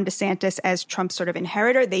see Ron DeSantis as Trump's sort of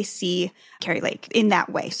inheritor. They see Kari Lake in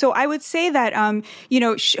that way. So I would say that,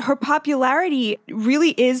 her popularity really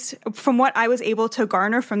is, from what I was able to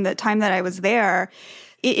garner from the time that I was there,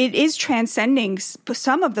 it is transcending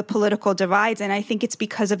some of the political divides. And I think it's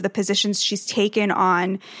because of the positions she's taken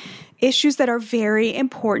on issues that are very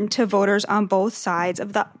important to voters on both sides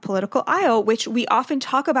of the political aisle, which we often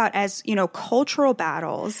talk about as, cultural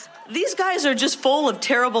battles. These guys are just full of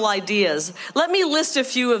terrible ideas. Let me list a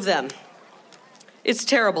few of them. It's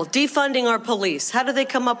terrible. Defunding our police. How do they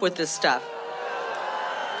come up with this stuff?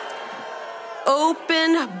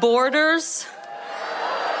 Open borders,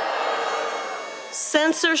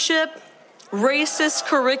 censorship, racist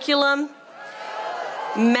curriculum,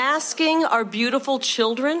 masking our beautiful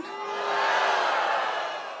children.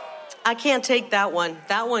 I can't take that one.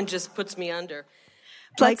 That one just puts me under.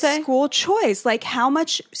 Like school choice, like how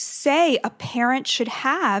much say a parent should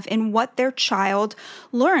have in what their child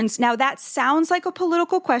learns. Now, that sounds like a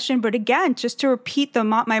political question, but again, just to repeat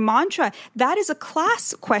my mantra, that is a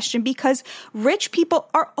class question because rich people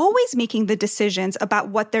are always making the decisions about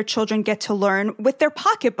what their children get to learn with their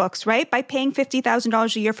pocketbooks, right? By paying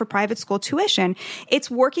 $50,000 a year for private school tuition.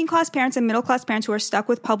 It's working class parents and middle class parents who are stuck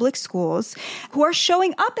with public schools, who are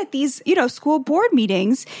showing up at these, school board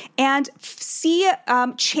meetings and see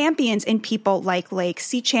champions in people like Lake,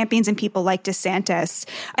 see champions in people like DeSantis.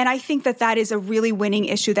 And I think that is a really winning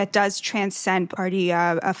issue that does transcend party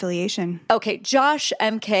affiliation. Okay, Josh,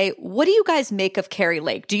 MK, what do you guys make of Carrie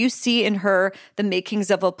Lake? Do you see in her the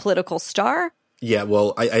makings of a political star? Yeah,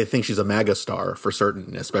 well, I think she's a MAGA star for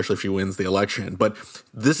certain, especially if she wins the election. But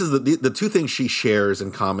this is the two things she shares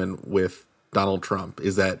in common with Donald Trump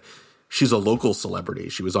is that she's a local celebrity.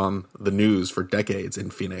 She was on the news for decades in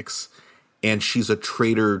Phoenix. And she's a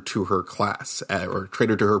traitor to her class, or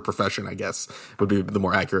traitor to her profession, I guess, would be the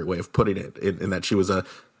more accurate way of putting it, in that she was a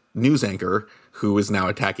news anchor who is now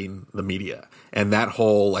attacking the media. And that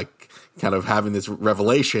whole, kind of having this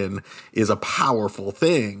revelation is a powerful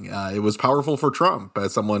thing. It was powerful for Trump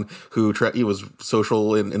as someone who he was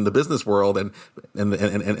social in the business world and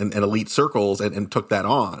elite circles and took that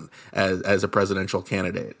on as a presidential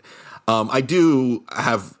candidate. I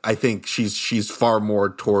think she's far more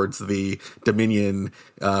towards the Dominion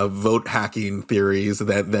vote hacking theories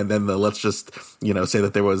than the let's just say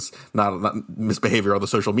that there was not misbehavior on the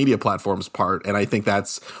social media platforms part. And I think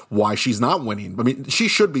that's why she's not winning. I mean, she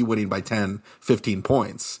should be winning by 10, 15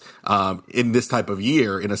 points in this type of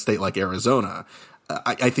year in a state like Arizona.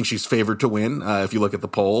 I think she's favored to win if you look at the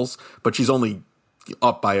polls, but she's only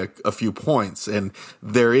up by a few points. And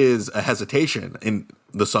there is a hesitation in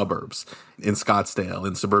the suburbs, in Scottsdale,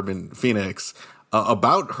 in suburban Phoenix,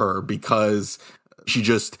 about her because she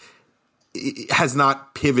just has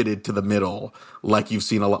not pivoted to the middle like you've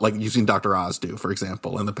seen Dr. Oz do, for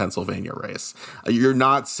example, in the Pennsylvania race. You're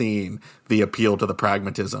not seeing the appeal to the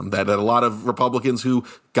pragmatism that a lot of Republicans who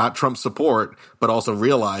got Trump's support, but also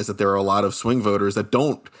realize that there are a lot of swing voters that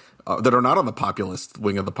are not on the populist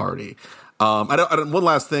wing of the party. One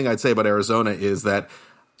last thing I'd say about Arizona is that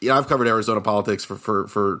I've covered Arizona politics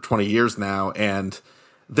for 20 years now, and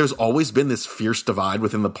there's always been this fierce divide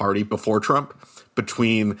within the party before Trump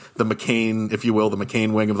between the McCain, if you will, the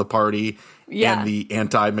McCain wing of the party and the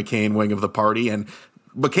anti-McCain wing of the party. And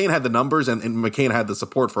McCain had the numbers and McCain had the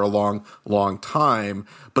support for a long, long time,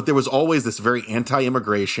 but there was always this very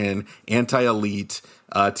anti-immigration, anti-elite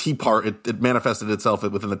Tea Party. It manifested itself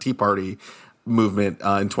within the Tea Party movement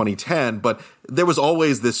in 2010, but there was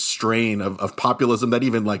always this strain of populism that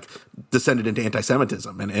even descended into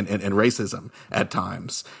anti-Semitism and racism at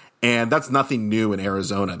times. And that's nothing new in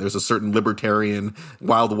Arizona. There's a certain libertarian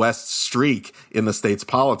Wild West streak in the state's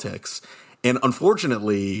politics. And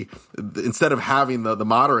unfortunately, instead of having the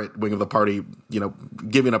moderate wing of the party,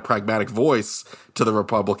 giving a pragmatic voice to the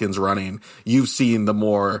Republicans running, you've seen the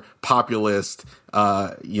more populist,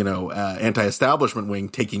 anti-establishment wing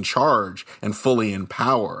taking charge and fully in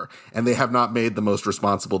power. And they have not made the most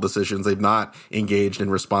responsible decisions. They've not engaged in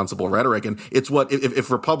responsible rhetoric. And it's if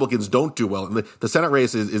Republicans don't do well, and the Senate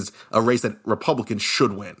race is a race that Republicans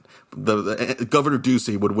should win. The Governor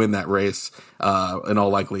Ducey would win that race in all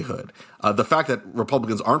likelihood. The fact that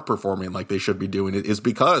Republicans aren't performing like they should be doing it is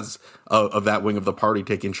because of that wing of the party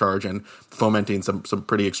taking charge and fomenting some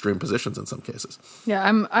pretty extreme positions in some cases. Yeah,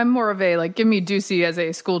 I'm more of a give me Ducey as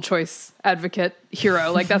a school choice advocate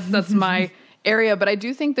hero. That's my area. But I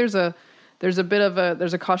do think there's a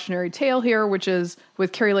cautionary tale here, which is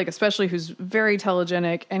with Carrie Lake especially, who's very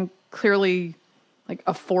telegenic and clearly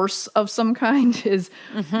a force of some kind, is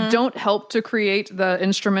don't help to create the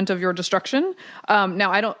instrument of your destruction.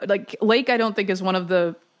 Now, I don't Lake. I don't think is one of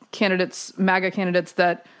the MAGA candidates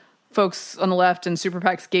that folks on the left and super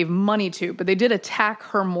PACs gave money to, but they did attack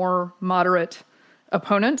her more moderate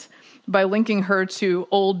opponent by linking her to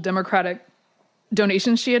old Democratic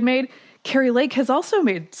donations she had made. Carrie Lake has also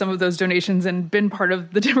made some of those donations and been part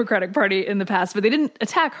of the Democratic Party in the past, but they didn't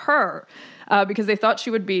attack her because they thought she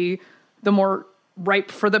would be the more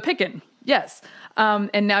ripe for the picking. Yes.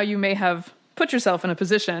 And now you may have put yourself in a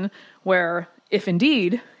position where, if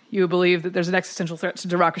indeed you believe that there's an existential threat to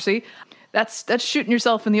democracy, that's shooting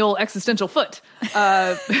yourself in the old existential foot,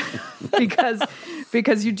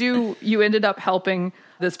 because you ended up helping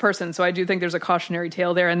this person. So I do think there's a cautionary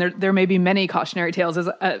tale there, and there may be many cautionary tales.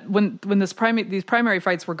 As when these primary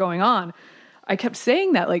fights were going on, I kept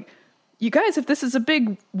saying that, you guys, if this is a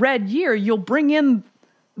big red year, you'll bring in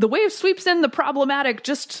the wave sweeps in the problematic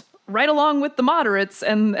just right along with the moderates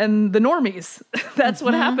and the normies. That's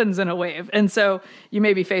what happens in a wave. And so you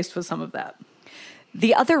may be faced with some of that.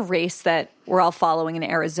 The other race that we're all following in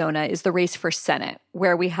Arizona is the race for Senate,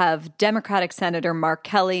 where we have Democratic Senator Mark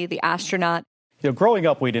Kelly, the astronaut. Growing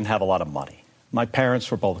up, we didn't have a lot of money. My parents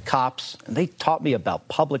were both cops, and they taught me about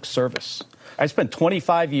public service. I spent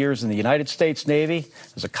 25 years in the United States Navy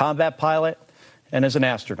as a combat pilot and as an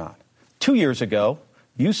astronaut. 2 years ago,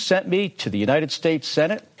 you sent me to the United States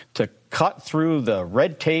Senate to cut through the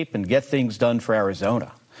red tape and get things done for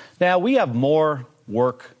Arizona. Now, we have more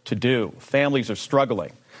work to do. Families are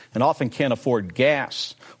struggling and often can't afford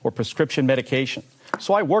gas or prescription medication.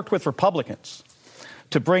 So I worked with Republicans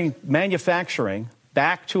to bring manufacturing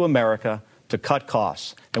back to America to cut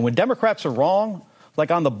costs. And when Democrats are wrong,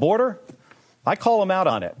 like on the border, I call them out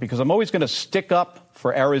on it because I'm always going to stick up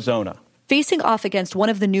for Arizona. Facing off against one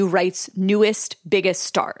of the new right's newest, biggest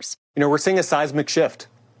stars. We're seeing a seismic shift.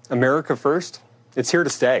 America first, it's here to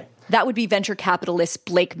stay. That would be venture capitalist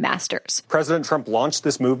Blake Masters. President Trump launched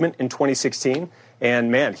this movement in 2016,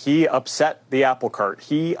 and man, he upset the apple cart.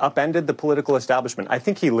 He upended the political establishment. I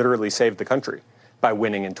think he literally saved the country by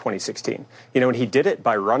winning in 2016. And he did it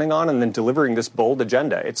by running on and then delivering this bold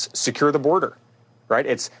agenda. It's secure the border, right?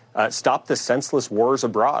 It's stop the senseless wars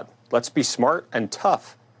abroad. Let's be smart and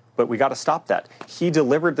tough, but we got to stop that. He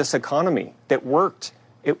delivered this economy that worked.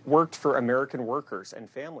 It worked for American workers and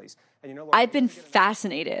families. And I've been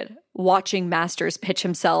fascinated watching Masters pitch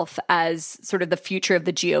himself as sort of the future of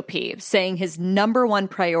the GOP, saying his number one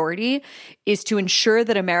priority is to ensure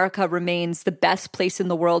that America remains the best place in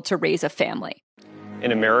the world to raise a family.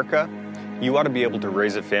 In America, you ought to be able to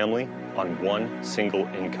raise a family on one single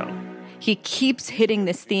income. He keeps hitting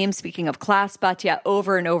this theme, speaking of class, Batya,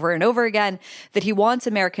 over and over and over again, that he wants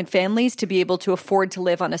American families to be able to afford to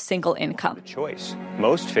live on a single income. Choice.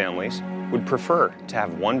 Most families would prefer to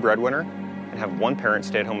have one breadwinner and have one parent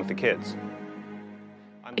stay at home with the kids.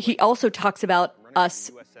 He also talks about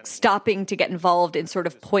us stopping to get involved in sort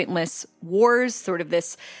of pointless wars, sort of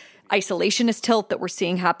this isolationist tilt that we're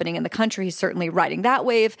seeing happening in the country. He's certainly riding that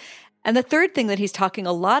wave. And the third thing that he's talking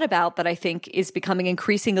a lot about that I think is becoming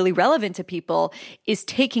increasingly relevant to people is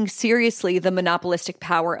taking seriously the monopolistic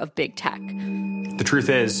power of big tech. The truth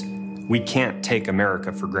is, we can't take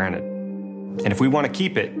America for granted. And if we want to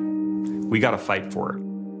keep it, we got to fight for it.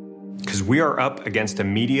 Because we are up against a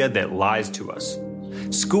media that lies to us,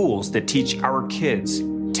 schools that teach our kids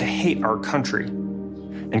to hate our country,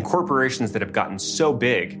 and corporations that have gotten so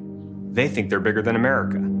big, they think they're bigger than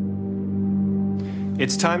America.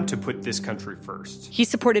 It's time to put this country first. He's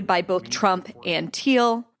supported by both Trump and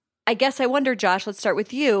Thiel. I guess I wonder, Josh, let's start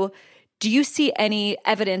with you. Do you see any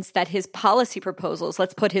evidence that his policy proposals,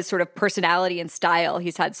 let's put his sort of personality and style,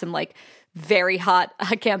 he's had some very hot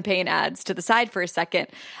campaign ads to the side for a second,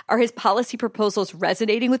 are his policy proposals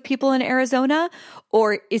resonating with people in Arizona?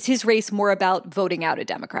 Or is his race more about voting out a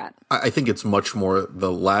Democrat? I think it's much more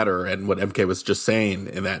the latter, and what MK was just saying,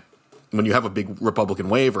 in that when you have a big Republican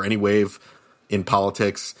wave or any wave in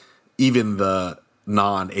politics, even the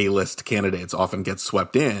non-A-list candidates often get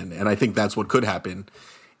swept in. And I think that's what could happen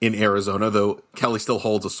in Arizona, though Kelly still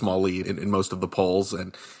holds a small lead in most of the polls,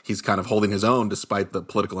 and he's kind of holding his own despite the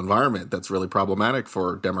political environment that's really problematic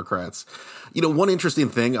for Democrats. One interesting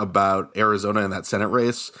thing about Arizona and that Senate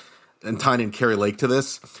race, and tying in Kari Lake to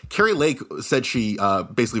this, Kari Lake said she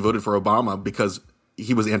basically voted for Obama because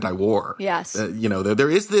he was anti-war. Yes. There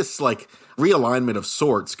is this realignment of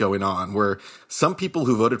sorts going on where some people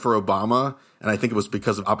who voted for Obama, and I think it was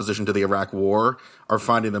because of opposition to the Iraq war, are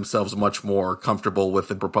finding themselves much more comfortable with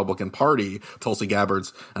the Republican Party. Tulsi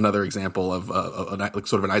Gabbard's another example of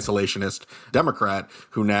sort of an isolationist Democrat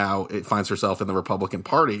who now finds herself in the Republican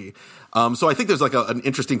Party. So I think there's an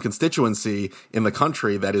interesting constituency in the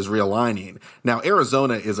country that is realigning. Now,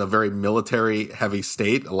 Arizona is a very military-heavy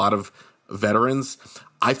state, a lot of veterans.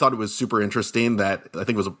 I thought it was super interesting that, I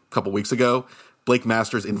think it was a couple weeks ago, Blake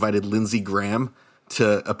Masters invited Lindsey Graham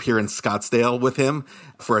to appear in Scottsdale with him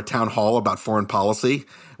for a town hall about foreign policy,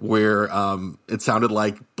 where it sounded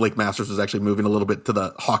like Blake Masters was actually moving a little bit to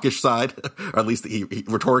the hawkish side, or at least he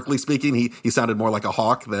rhetorically speaking, he sounded more like a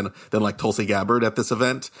hawk than like Tulsi Gabbard at this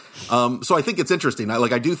event. So I think it's interesting.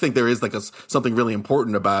 I do think there is something really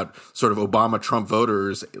important about sort of Obama-Trump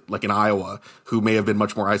voters, like in Iowa, who may have been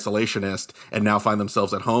much more isolationist and now find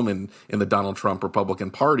themselves at home in the Donald Trump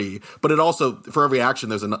Republican Party. But it also, for every action,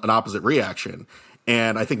 there's an opposite reaction.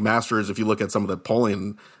 And I think Masters, if you look at some of the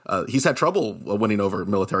polling, he's had trouble winning over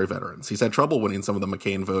military veterans. He's had trouble winning some of the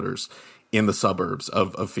McCain voters in the suburbs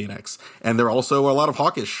of Phoenix. And there are also a lot of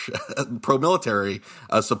hawkish pro-military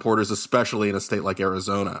supporters, especially in a state like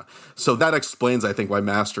Arizona. So that explains, I think, why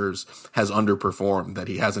Masters has underperformed, that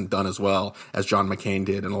he hasn't done as well as John McCain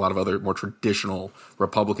did and a lot of other more traditional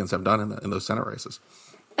Republicans have done in those Senate races.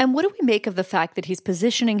 And what do we make of the fact that he's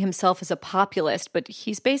positioning himself as a populist, but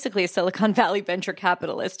he's basically a Silicon Valley venture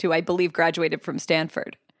capitalist who I believe graduated from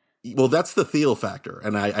Stanford? Well, that's the Thiel factor,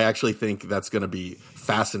 and I actually think that's going to be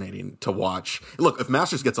fascinating to watch. Look, if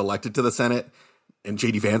Masters gets elected to the Senate, and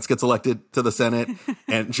J.D. Vance gets elected to the Senate,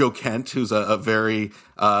 and Joe Kent, who's a very,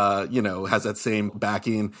 has that same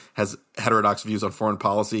backing, has heterodox views on foreign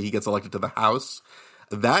policy, he gets elected to the House.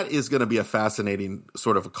 That is going to be a fascinating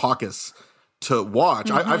sort of caucus to watch.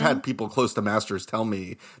 Mm-hmm. I've had people close to Masters tell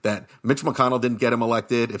me that Mitch McConnell didn't get him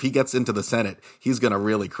elected. If he gets into the Senate, he's going to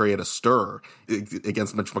really create a stir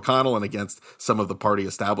against Mitch McConnell and against some of the party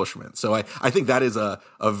establishment. So I think that is a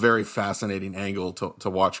very fascinating angle to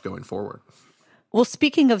watch going forward. Well,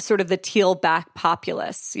 speaking of sort of the teal back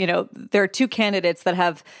populists, there are two candidates that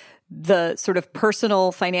have the sort of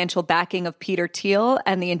personal financial backing of Peter Thiel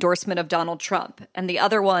and the endorsement of Donald Trump. And the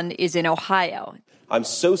other one is in Ohio. I'm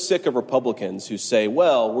so sick of Republicans who say,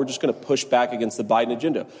 well, we're just going to push back against the Biden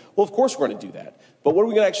agenda. Well, of course we're going to do that. But what are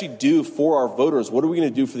we going to actually do for our voters? What are we going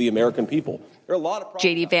to do for the American people? There are a lot of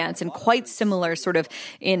J.D. Vance, and quite similar sort of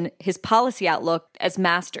in his policy outlook as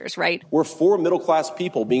Masters, right? We're for middle-class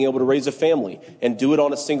people being able to raise a family and do it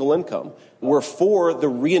on a single income. We're for the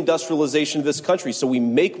reindustrialization of this country, so we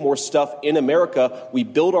make more stuff in America. We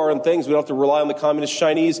build our own things. We don't have to rely on the communist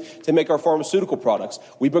Chinese to make our pharmaceutical products.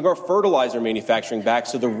 We bring our fertilizer manufacturing back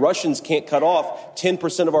so the Russians can't cut off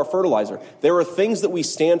 10% of our fertilizer. There are things that we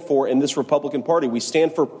stand for in this Republican Party. We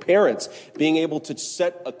stand for parents being able to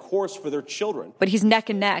set a course for their children. But he's neck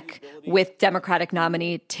and neck with Democratic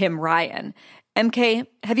nominee Tim Ryan. MK,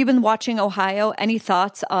 have you been watching Ohio? Any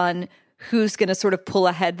thoughts on who's going to sort of pull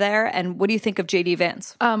ahead there? And what do you think of J.D.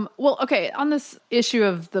 Vance? Well, okay, on this issue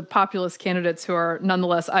of the populist candidates who are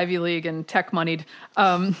nonetheless Ivy League and tech moneyed,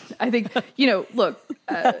 I think, look,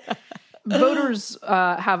 voters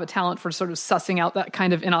have a talent for sort of sussing out that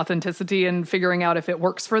kind of inauthenticity and figuring out if it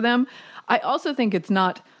works for them. I also think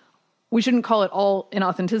we shouldn't call it all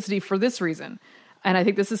inauthenticity for this reason. And I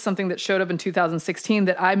think this is something that showed up in 2016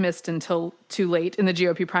 that I missed until too late in the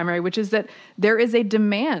GOP primary, which is that there is a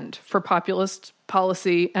demand for populist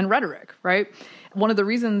policy and rhetoric, right? One of the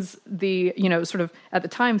reasons the, sort of at the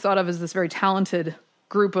time thought of as this very talented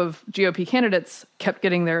group of GOP candidates kept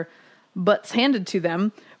getting their butts handed to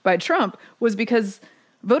them by Trump was because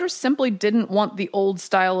voters simply didn't want the old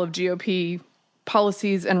style of GOP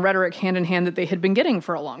policies and rhetoric hand in hand that they had been getting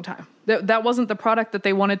for a long time. That wasn't the product that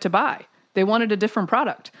they wanted to buy. They wanted a different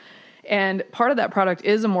product. And part of that product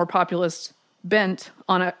is a more populist bent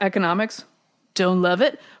on economics. Don't love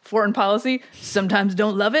it. Foreign policy, sometimes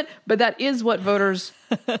don't love it. But that is what voters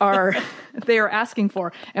are asking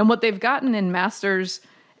for. And what they've gotten in Masters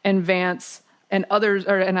and Vance and others,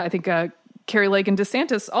 and I think Carrie Lake and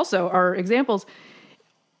DeSantis also are examples,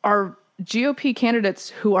 are GOP candidates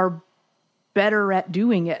who are better at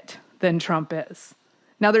doing it than Trump is.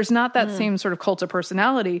 Now, there's not that same sort of cult of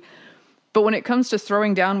personality, but when it comes to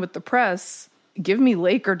throwing down with the press, give me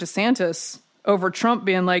Lake or DeSantis over Trump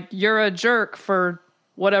being like, you're a jerk for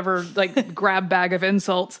whatever, like, grab bag of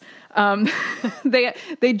insults.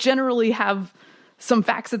 They generally have some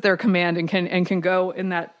facts at their command and can go in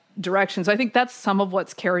that direction. So I think that's some of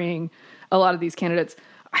what's carrying a lot of these candidates.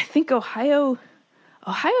 I think Ohio's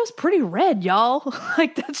pretty red, y'all.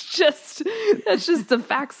 Like, that's just the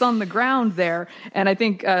facts on the ground there. And I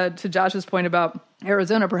think to Josh's point about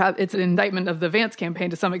Arizona, perhaps it's an indictment of the Vance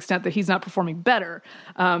campaign to some extent that he's not performing better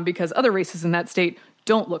because other races in that state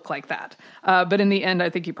don't look like that. But in the end,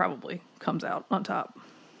 I think he probably comes out on top.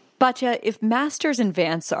 Batya, if Masters and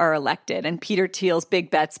Vance are elected and Peter Thiel's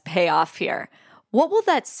big bets pay off here, what will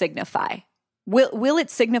that signify? Will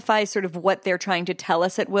it signify sort of what they're trying to tell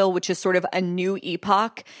us it will, which is sort of a new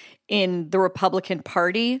epoch in the Republican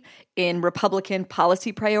Party, in Republican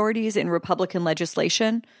policy priorities, in Republican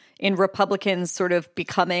legislation, in Republicans sort of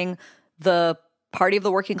becoming the party of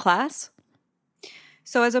the working class?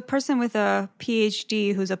 So as a person with a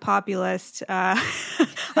PhD who's a populist,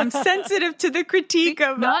 I'm sensitive to the critique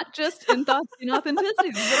of... Not just in thoughts and authenticity,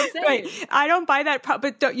 is what I'm saying. Right. I don't buy that,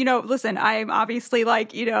 but listen, I'm obviously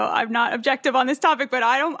I'm not objective on this topic, but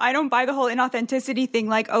I don't buy the whole inauthenticity thing.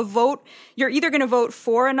 Like a vote, you're either going to vote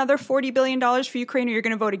for another $40 billion for Ukraine or you're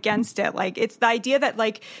going to vote against it. Like it's the idea that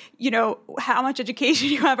how much education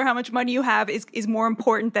you have or how much money you have is more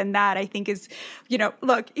important than that, I think is,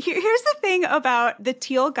 look, here's the thing about the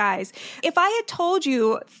Thiel guys. If I had told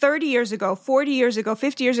you 30 years ago, 40 years ago,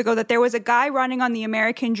 50 years ago that there was a guy running on the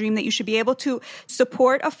American dream, that you should be able to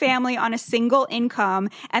support a family on a single income,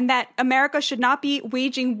 and that America should not be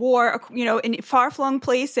waging war, in far-flung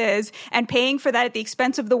places and paying for that at the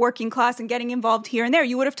expense of the working class and getting involved here and there,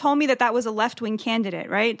 you would have told me that was a left-wing candidate,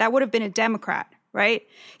 right? That would have been a Democrat. right?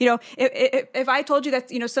 You know, if I told you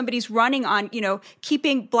that, you know, somebody's running on, you know,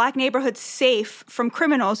 keeping black neighborhoods safe from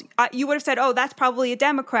criminals, you would have said, oh, that's probably a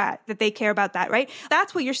Democrat that they care about that, right?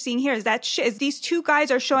 That's what you're seeing here is that is these two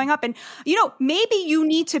guys are showing up. And, you know, maybe you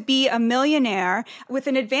need to be a millionaire with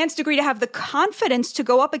an advanced degree to have the confidence to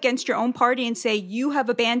go up against your own party and say, you have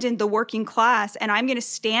abandoned the working class and I'm going to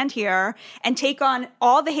stand here and take on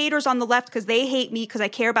all the haters on the left because they hate me because I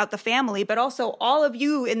care about the family, but also all of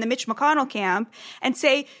you in the Mitch McConnell camp and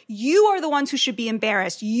say, you are the ones who should be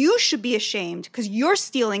embarrassed. You should be ashamed because you're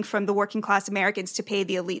stealing from the working class Americans to pay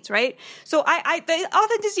the elites, right? So the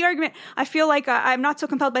authenticity argument, I feel like I'm not so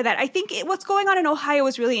compelled by that. I think what's going on in Ohio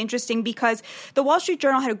is really interesting because the Wall Street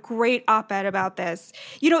Journal had a great op-ed about this.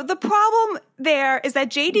 You know, the problem there is that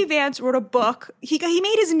J.D. Vance wrote a book. He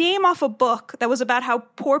made his name off a book that was about how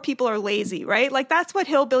poor people are lazy, right? Like that's what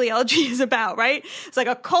Hillbilly Elegy is about, right? It's like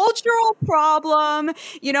a cultural problem.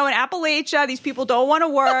 You know, in Appalachia, these people don't want to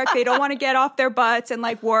work. They don't want to get off their butts and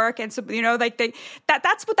like work. And so, you know, like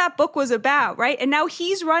that's what that book was about, right? And now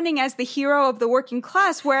he's running as the hero of the working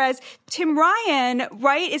class, whereas Tim Ryan,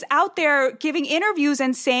 right, is out there giving interviews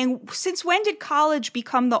and saying, since when did college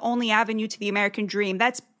become the only avenue to the American dream?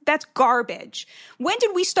 That's garbage. When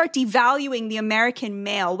did we start devaluing the American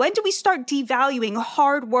male? When did we start devaluing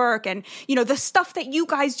hard work and, you know, the stuff that you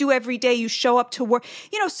guys do every day? You show up to work,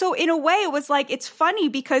 you know, so in a way it was like, it's funny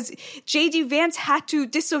because J.D. Vance had to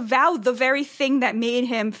disavow the very thing that made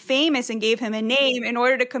him famous and gave him a name in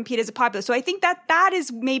order to compete as a popular. So I think that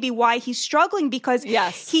is maybe why he's struggling because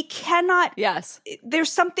he cannot,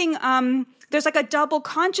 there's something, there's like a double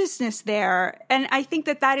consciousness there. And I think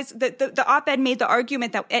that is the op-ed made the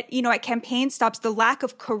argument that, at campaign stops, the lack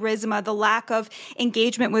of charisma, the lack of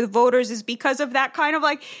engagement with voters is because of that kind of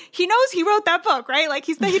like, he knows he wrote that book, right? Like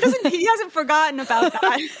he hasn't forgotten about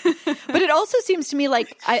that. But it also seems to me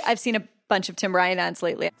like I've seen a bunch of Tim Ryan ads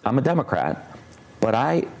lately. I'm a Democrat. But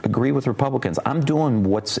I agree with Republicans. I'm doing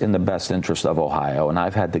what's in the best interest of Ohio, and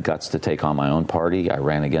I've had the guts to take on my own party. I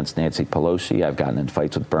ran against Nancy Pelosi. I've gotten in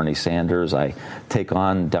fights with Bernie Sanders. I take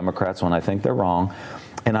on Democrats when I think they're wrong.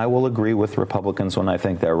 And I will agree with Republicans when I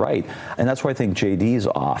think they're right. And that's why I think JD's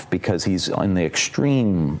off, because he's in the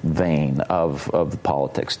extreme vein of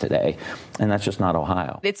politics today. And that's just not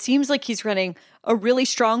Ohio. It seems like he's running a really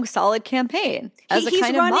strong, solid campaign as a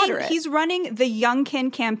kind of moderate. He's running the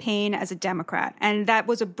Youngkin campaign as a Democrat. And that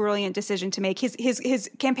was a brilliant decision to make. His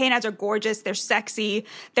campaign ads are gorgeous. They're sexy.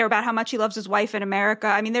 They're about how much he loves his wife in America.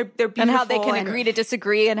 I mean, they're beautiful. And how they can agree to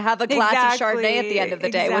disagree and have a glass of Chardonnay at the end of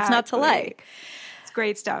the day. What's not to like?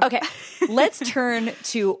 Great stuff. Okay, let's turn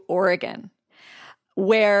to Oregon,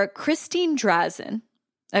 where Christine Drazan,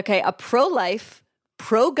 a pro-life,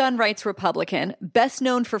 pro-gun rights Republican, best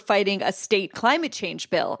known for fighting a state climate change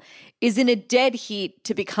bill, is in a dead heat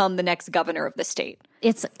to become the next governor of the state.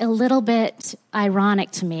 It's a little bit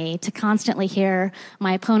ironic to me to constantly hear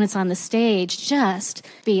my opponents on the stage just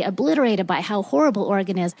be obliterated by how horrible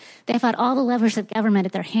Oregon is. They've had all the levers of government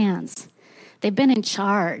at their hands. They've been in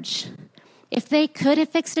charge. If they could have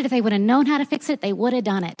fixed it, if they would have known how to fix it, they would have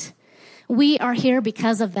done it. We are here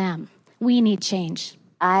because of them. We need change.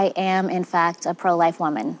 I am, in fact, a pro-life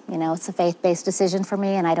woman. You know, it's a faith-based decision for me,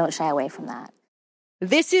 and I don't shy away from that.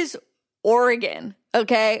 This is Oregon,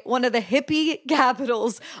 one of the hippie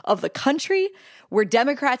capitals of the country, where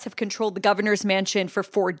Democrats have controlled the governor's mansion for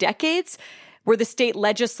 4 decades, where the state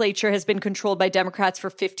legislature has been controlled by Democrats for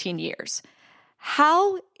 15 years.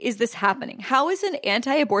 How is this happening? How is an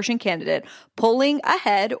anti-abortion candidate polling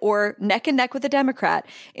ahead or neck and neck with a Democrat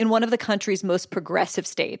in one of the country's most progressive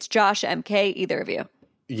states? Josh, MK, either of you?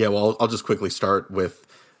 Yeah, well, I'll just quickly start with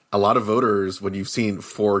a lot of voters when you've seen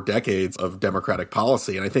 4 decades of Democratic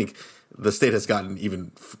policy. And I think the state has gotten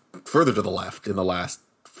even further to the left in the last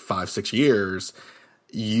 5-6 years.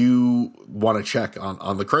 You want to check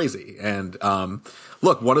on the crazy. And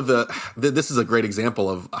look, this is a great example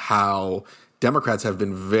of how Democrats have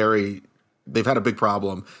been they've had a big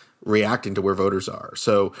problem reacting to where voters are.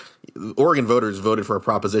 So Oregon voters voted for a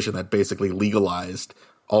proposition that basically legalized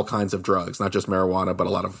all kinds of drugs, not just marijuana, but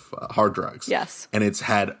a lot of hard drugs. Yes. And it's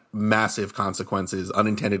had massive consequences,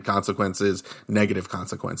 unintended consequences, negative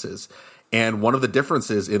consequences. And one of the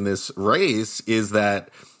differences in this race is that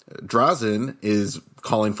Drazan is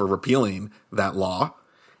calling for repealing that law.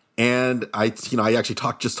 And I actually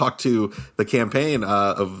talked to the campaign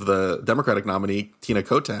of the Democratic nominee, Tina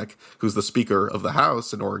Kotek, who's the Speaker of the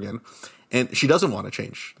House in Oregon. And she doesn't want to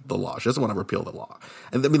change the law. She doesn't want to repeal the law.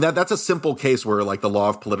 And I mean, that's a simple case where like the law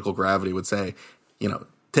of political gravity would say,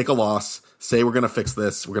 take a loss, say we're going to fix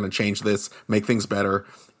this, we're going to change this, make things better.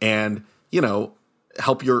 And,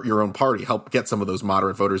 help your own party, help get some of those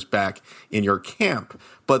moderate voters back in your camp.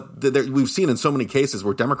 But we've seen in so many cases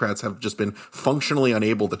where Democrats have just been functionally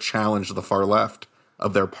unable to challenge the far left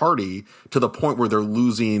of their party to the point where they're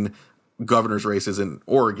losing governor's races in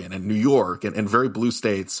Oregon and New York and very blue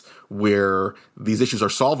states where these issues are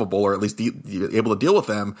solvable or at least able to deal with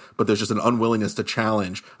them, but there's just an unwillingness to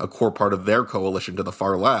challenge a core part of their coalition to the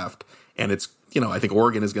far left. And it's, I think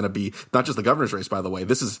Oregon is going to be not just the governor's race, by the way.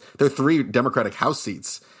 There are 3 Democratic House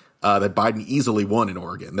seats that Biden easily won in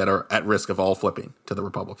Oregon that are at risk of all flipping to the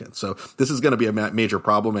Republicans. So this is going to be a major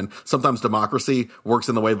problem. And sometimes democracy works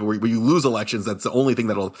in the way where you lose elections. That's the only thing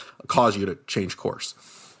that'll cause you to change course.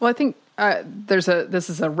 Well, I think this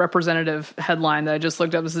is a representative headline that I just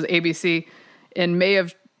looked up. This is ABC. In May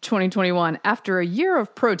of 2021, after a year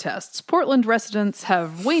of protests, Portland residents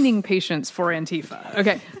have waning patience for Antifa.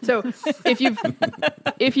 Okay, so if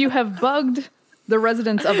you have bugged the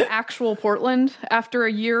residents of actual Portland after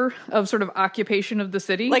a year of sort of occupation of the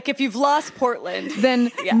city, like if you've lost Portland,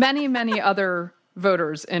 then many, many other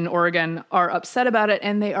voters in Oregon are upset about it,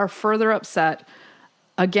 and they are further upset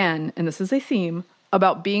again, and this is a theme,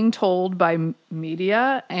 about being told by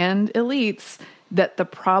media and elites that the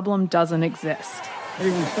problem doesn't exist. Are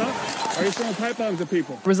you going to stop? Are you throwing pipe bombs at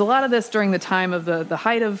people? There was a lot of this during the time of the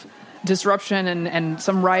height of disruption and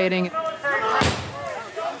some rioting.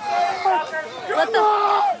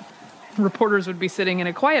 Reporters would be sitting in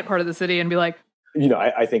a quiet part of the city and be like,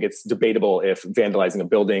 I think it's debatable if vandalizing a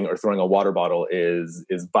building or throwing a water bottle is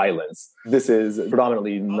violence. This is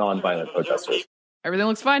predominantly nonviolent protesters. Everything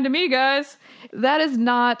looks fine to me, guys. That is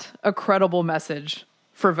not a credible message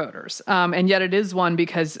for voters. And yet it is one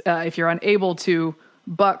because if you're unable to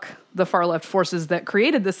buck the far left forces that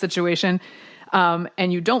created this situation,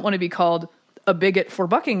 and you don't want to be called a bigot for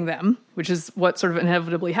bucking them, which is what sort of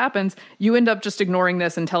inevitably happens, you end up just ignoring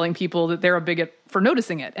this and telling people that they're a bigot for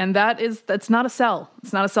noticing it. And that's not a sell.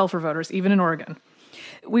 It's not a sell for voters, even in Oregon.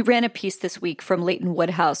 We ran a piece this week from Leighton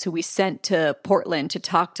Woodhouse, who we sent to Portland to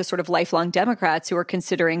talk to sort of lifelong Democrats who are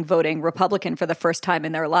considering voting Republican for the first time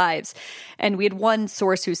in their lives. And we had one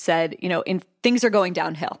source who said, things are going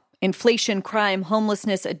downhill. Inflation, crime,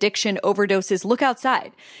 homelessness, addiction, overdoses. Look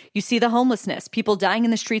outside. You see the homelessness, people dying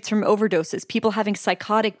in the streets from overdoses, people having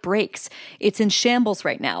psychotic breaks. It's in shambles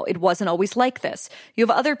right now. It wasn't always like this. You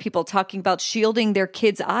have other people talking about shielding their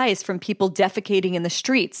kids' eyes from people defecating in the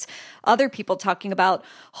streets. Other people talking about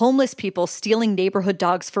homeless people stealing neighborhood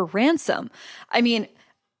dogs for ransom. I mean,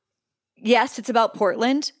 yes, it's about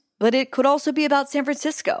Portland, but it could also be about San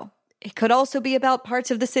Francisco. It could also be about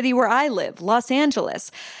parts of the city where I live, Los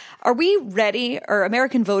Angeles. Are we ready, are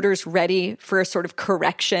American voters ready for a sort of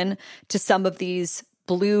correction to some of these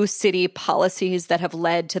blue city policies that have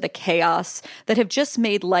led to the chaos that have just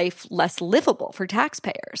made life less livable for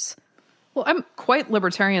taxpayers? Well, I'm quite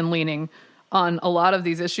libertarian leaning on a lot of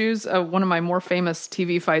these issues. One of my more famous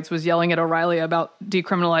TV fights was yelling at O'Reilly about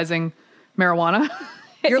decriminalizing marijuana.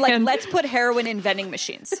 You're like, let's put heroin in vending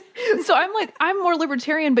machines. So I'm more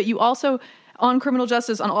libertarian, but you also, on criminal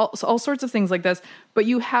justice, on all sorts of things like this, but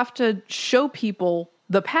you have to show people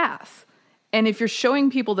the path. And if you're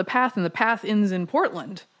showing people the path and the path ends in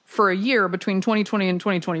Portland for a year between 2020 and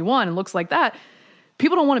 2021, and looks like that,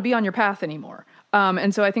 people don't want to be on your path anymore.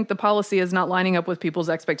 And so I think the policy is not lining up with people's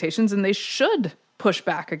expectations, and they should push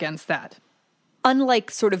back against that. Unlike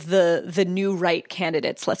sort of the new right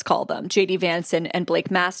candidates, let's call them, J.D. Vance and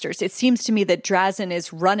Blake Masters, it seems to me that Drazen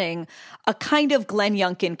is running a kind of Glenn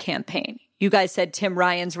Youngkin campaign. You guys said Tim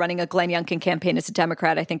Ryan's running a Glenn Youngkin campaign as a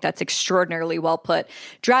Democrat. I think that's extraordinarily well put.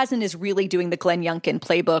 Drazen is really doing the Glenn Youngkin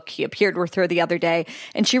playbook. He appeared with her the other day,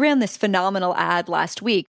 and she ran this phenomenal ad last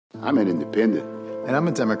week. I'm an independent. And I'm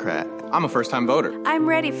a Democrat. I'm a first-time voter. I'm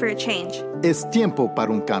ready for a change. Es tiempo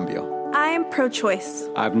para un cambio. I am pro-choice.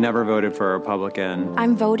 I've never voted for a Republican.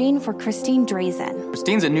 I'm voting for Christine Drazen.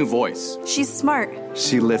 Christine's a new voice. She's smart.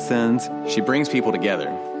 She listens. She brings people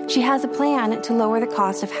together. She has a plan to lower the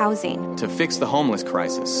cost of housing. To fix the homeless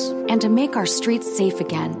crisis. And to make our streets safe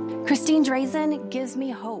again. Christine Drazen gives me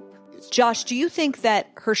hope. Josh, do you think that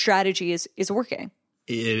her strategy is working?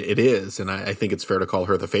 It is, and I think it's fair to call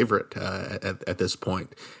her the favorite at this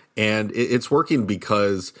point. And it's working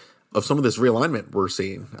because of some of this realignment we're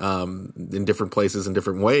seeing in different places in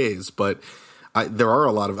different ways. But there are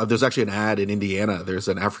a lot of there's actually an ad in Indiana. There's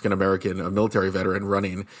an African-American, a military veteran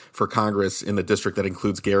running for Congress in the district that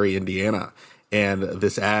includes Gary, Indiana. And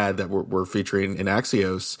this ad that we're featuring in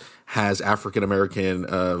Axios has African-American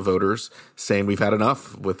voters saying we've had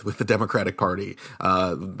enough with the Democratic Party.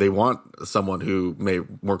 They want someone who may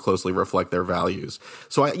more closely reflect their values.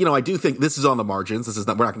 So I do think this is on the margins. We're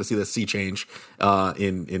not going to see this sea change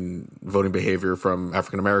in voting behavior from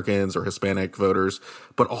African-Americans or Hispanic voters.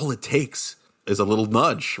 But all it takes is a little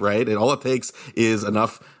nudge, right? And all it takes is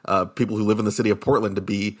enough people who live in the city of Portland to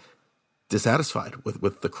be dissatisfied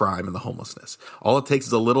with the crime and the homelessness. All it takes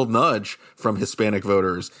is a little nudge from Hispanic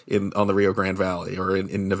voters on the Rio Grande Valley or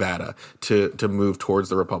in Nevada to move towards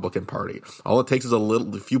the Republican Party. All it takes is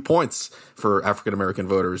a few points for African American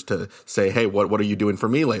voters to say, hey, what are you doing for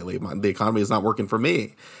me lately? The economy is not working for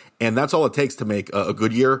me. And that's all it takes to make a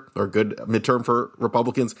good year or a good midterm for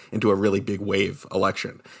Republicans into a really big wave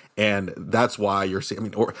election. And that's why you're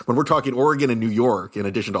seeing, when we're talking Oregon and New York, in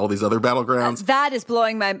addition to all these other battlegrounds. That is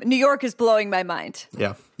New York is blowing my mind.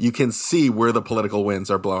 Yeah. You can see where the political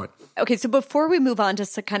winds are blowing. Okay, so before we move on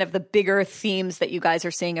to kind of the bigger themes that you guys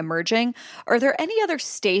are seeing emerging, are there any other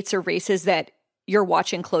states or races that you're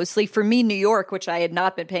watching closely? For me, New York, which I had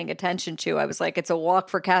not been paying attention to, I was like, it's a walk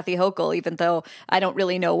for Kathy Hochul, even though I don't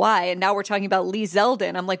really know why. And now we're talking about Lee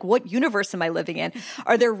Zeldin. I'm like, what universe am I living in?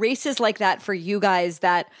 Are there races like that for you guys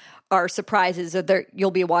that are surprises or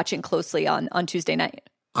you'll be watching closely on Tuesday night?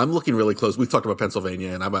 I'm looking really close. We've talked about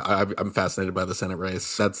Pennsylvania, and I'm fascinated by the Senate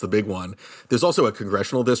race. That's the big one. There's also a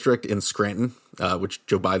congressional district in Scranton, which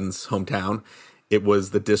Joe Biden's hometown. It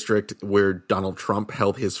was the district where Donald Trump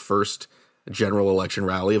held his first general election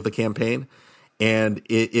rally of the campaign. And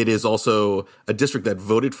it is also a district that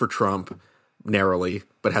voted for Trump narrowly,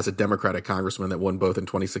 but has a Democratic congressman that won both in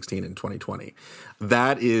 2016 and 2020.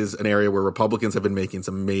 That is an area where Republicans have been making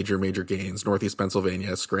some major, major gains. Northeast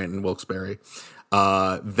Pennsylvania, Scranton, Wilkes-Barre.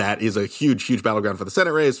 That is a huge, huge battleground for the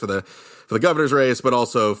Senate race, for the governor's race, but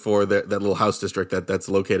also for that little House district that's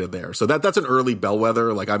located there. So that's an early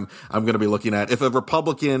bellwether. Like I'm going to be looking at if a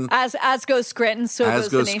Republican as goes Scranton, so goes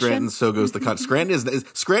the nation. Scranton, so goes the country.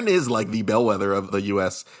 Scranton is like the bellwether of the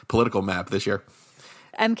U.S. political map this year.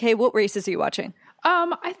 MK, what races are you watching?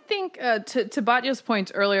 I think to Batya's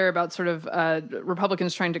point earlier about sort of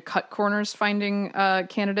Republicans trying to cut corners, finding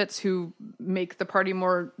candidates who make the party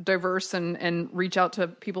more diverse and reach out to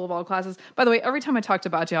people of all classes. By the way, every time I talk to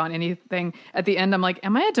Batya on anything, at the end I'm like,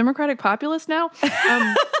 am I a Democratic populist now?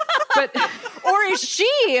 But or is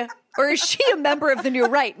she a member of the new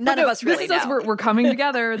right? None of us really know. This is us. We're coming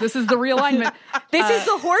together. This is the realignment. This is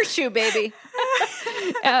the horseshoe, baby.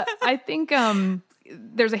 I think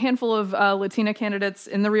there's a handful of Latina candidates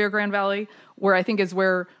in the Rio Grande Valley where I think is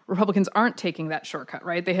where Republicans aren't taking that shortcut,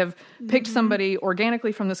 right? They have picked somebody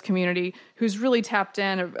organically from this community who's really tapped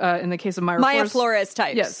in the case of Maya Flores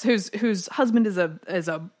types. Yes, whose husband is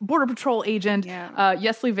a Border Patrol agent. Yeah.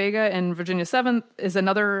 Yesli Vega in Virginia 7th is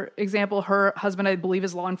another example. Her husband, I believe,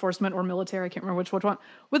 is law enforcement or military. I can't remember which one.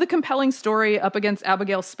 With a compelling story up against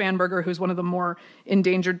Abigail Spanberger, who's one of the more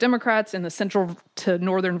endangered Democrats in the central to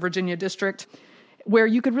northern Virginia district, where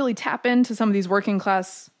you could really tap into some of these working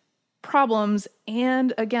class problems.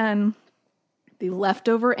 And again, the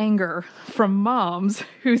leftover anger from moms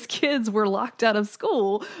whose kids were locked out of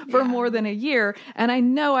school for more than a year. And I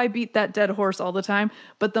know I beat that dead horse all the time,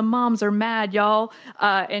 but the moms are mad, y'all.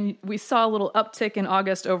 And we saw a little uptick in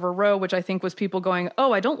August over Roe, which I think was people going,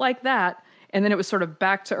 oh, I don't like that. And then it was sort of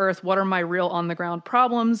back to earth. What are my real on the ground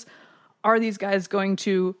problems? Are these guys going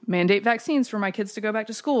to mandate vaccines for my kids to go back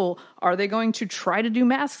to school? Are they going to try to do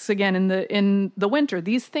masks again in the winter?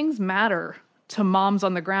 These things matter to moms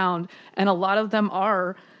on the ground, and a lot of them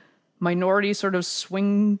are minority sort of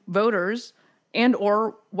swing voters and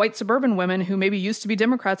or white suburban women who maybe used to be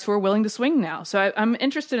Democrats who are willing to swing now. So I'm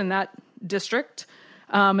interested in that district.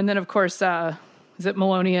 And then, of course, is it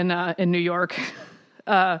Maloney in New York?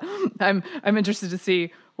 I'm interested to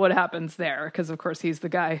see what happens there because, of course, he's the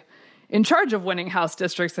guy in charge of winning House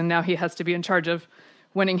districts, and now he has to be in charge of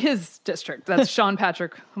winning his district. That's Sean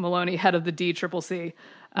Patrick Maloney, head of the DCCC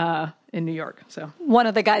in New York. So one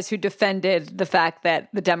of the guys who defended the fact that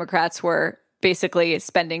the Democrats were basically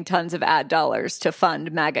spending tons of ad dollars to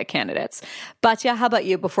fund MAGA candidates. Batya, how about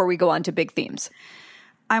you before we go on to big themes?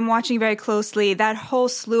 I'm watching very closely that whole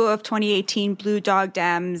slew of 2018 Blue Dog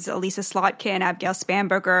Dems, Elisa Slotkin, Abigail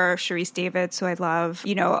Spanberger, Sharice Davids, who I love.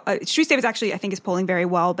 Sharice Davids actually I think is polling very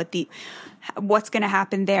well, but what's going to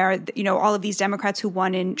happen there, all of these Democrats who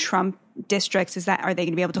won in Trump districts. Are they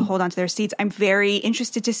going to be able to hold on to their seats? I'm very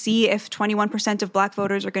interested to see if 21% of Black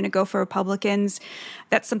voters are going to go for Republicans.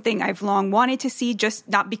 That's something I've long wanted to see, just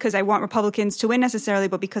not because I want Republicans to win necessarily,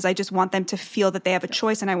 but because I just want them to feel that they have a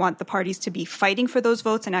choice, and I want the parties to be fighting for those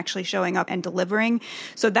votes and actually showing up and delivering.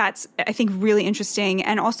 So that's, I think, really interesting.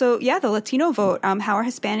 And also, the Latino vote, how are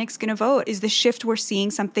Hispanics going to vote? Is the shift we're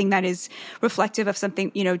seeing something that is reflective of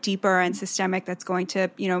something, deeper and systemic that's going to,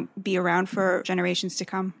 be around for generations to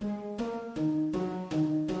come?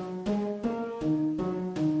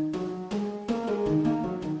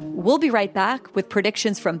 We'll be right back with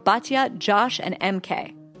predictions from Batya, Josh, and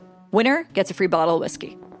MK. Winner gets a free bottle of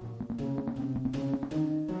whiskey.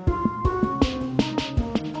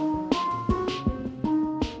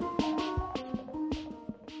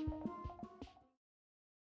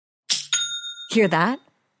 Hear that?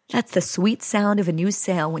 That's the sweet sound of a new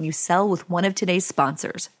sale when you sell with one of today's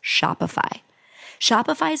sponsors, Shopify.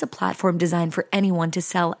 Shopify is a platform designed for anyone to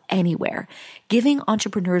sell anywhere, giving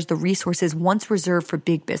entrepreneurs the resources once reserved for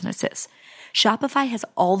big businesses. Shopify has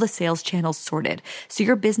all the sales channels sorted, so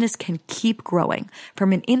your business can keep growing,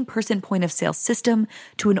 from an in-person point of sale system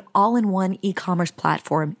to an all-in-one e-commerce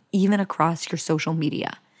platform, even across your social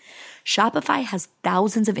media. Shopify has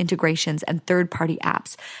thousands of integrations and third-party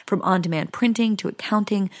apps, from on-demand printing to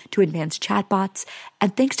accounting to advanced chatbots.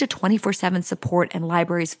 And thanks to 24/7 support and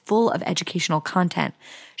libraries full of educational content,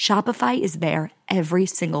 Shopify is there every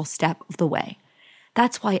single step of the way.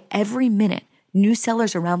 That's why every minute, new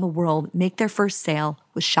sellers around the world make their first sale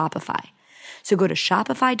with Shopify. So go to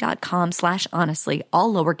shopify.com/honestly,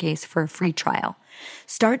 all lowercase, for a free trial.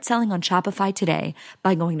 Start selling on Shopify today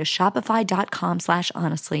by going to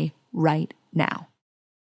shopify.com/honestly right now.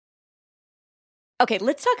 Okay,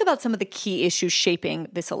 let's talk about some of the key issues shaping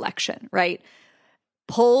this election, right?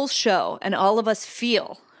 Polls show, and all of us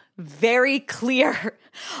feel very clear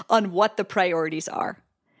on what the priorities are.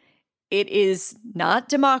 It is not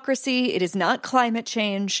democracy. It is not climate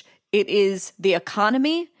change. It is the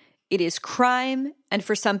economy. It is crime. And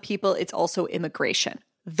for some people, it's also immigration.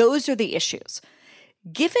 Those are the issues.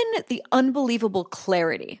 Given the unbelievable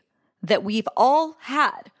clarity that we've all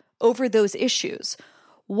had over those issues,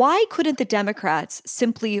 why couldn't the Democrats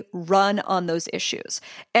simply run on those issues?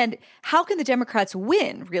 And how can the Democrats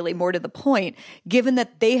win, really, more to the point, given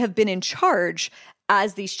that they have been in charge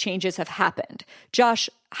as these changes have happened? Josh,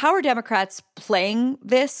 how are Democrats playing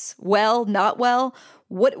this? Well, not well?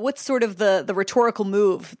 What's sort of the rhetorical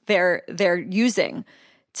move they're using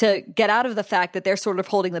to get out of the fact that they're sort of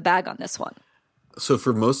holding the bag on this one? So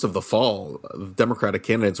for most of the fall, Democratic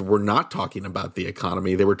candidates were not talking about the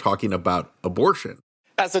economy. They were talking about abortion.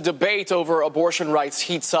 As the debate over abortion rights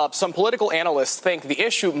heats up, some political analysts think the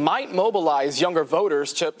issue might mobilize younger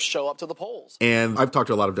voters to show up to the polls. And I've talked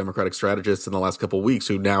to a lot of Democratic strategists in the last couple of weeks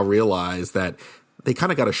who now realize that they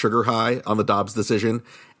kind of got a sugar high on the Dobbs decision.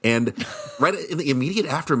 And right in the immediate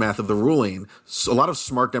aftermath of the ruling, a lot of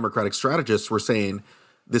smart Democratic strategists were saying,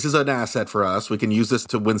 this is an asset for us. We can use this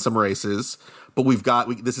to win some races, but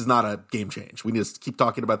this is not a game change. We need to keep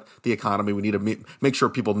talking about the economy. We need to make sure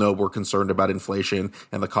people know we're concerned about inflation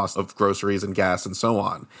and the cost of groceries and gas and so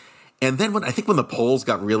on. And then when the polls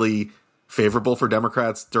got really favorable for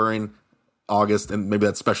Democrats during August, and maybe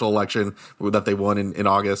that special election that they won in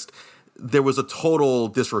August, there was a total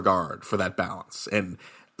disregard for that balance. And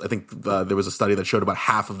I think there was a study that showed about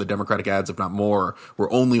half of the Democratic ads, if not more,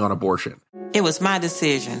 were only on abortion. It was my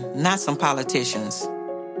decision, not some politicians.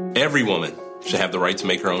 Every woman should have the right to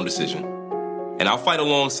make her own decision. And I'll fight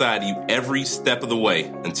alongside you every step of the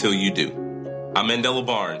way until you do. I'm Mandela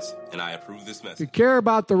Barnes, and I approve this message. If you care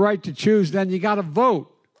about the right to choose, then you got to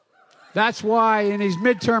vote. That's why in these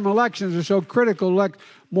midterm elections are so critical. Elect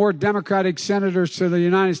more Democratic senators to the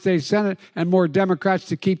United States Senate and more Democrats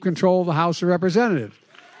to keep control of the House of Representatives.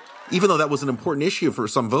 Even though that was an important issue for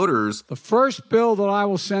some voters. The first bill that I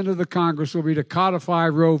will send to the Congress will be to codify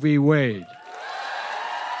Roe v. Wade.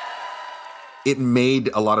 It made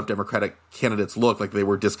a lot of Democratic candidates look like they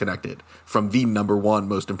were disconnected from the number one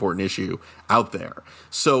most important issue out there.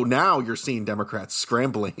 So now you're seeing Democrats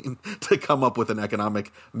scrambling to come up with an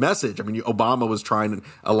economic message. I mean, Obama was trying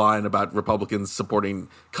a line about Republicans supporting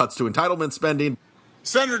cuts to entitlement spending.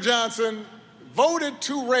 Senator Johnson voted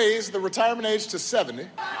to raise the retirement age to 70,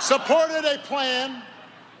 supported a plan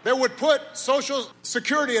that would put Social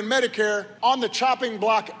Security and Medicare on the chopping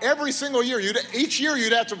block every single year. Each year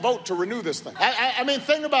you'd have to vote to renew this thing. I mean,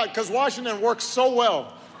 think about it, because Washington works so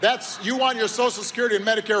well. You want your Social Security and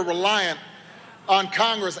Medicare reliant on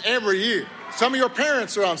Congress every year. Some of your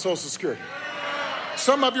parents are on Social Security.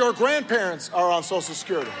 Some of your grandparents are on Social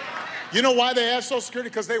Security. You know why they have Social Security?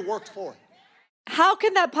 Because they worked for it. How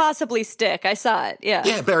can that possibly stick? I saw it. Yeah.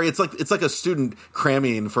 Yeah, Barry, it's like a student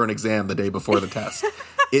cramming for an exam the day before the test.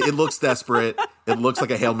 It looks desperate. It looks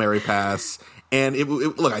like a Hail Mary pass. And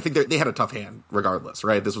look, I think they had a tough hand regardless,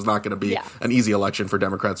 right? This was not going to be an easy election for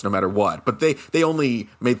Democrats no matter what. But they only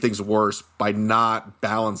made things worse by not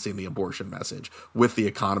balancing the abortion message with the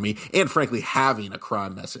economy and, frankly, having a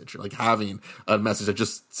crime message, like having a message that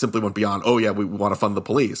just simply went beyond, oh, yeah, we want to fund the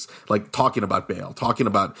police, like talking about bail, talking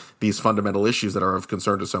about these fundamental issues that are of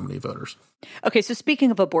concern to so many voters. Okay, so speaking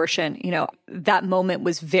of abortion, that moment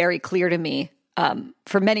was very clear to me.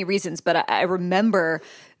 For many reasons, but I remember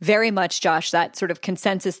very much, Josh, that sort of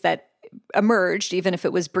consensus that emerged, even if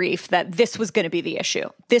it was brief, that this was going to be the issue.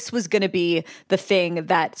 This was going to be the thing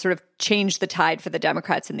that sort of changed the tide for the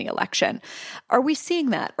Democrats in the election. Are we seeing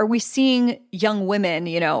that? Are we seeing young women,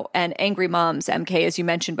 and angry moms, MK, as you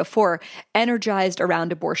mentioned before, energized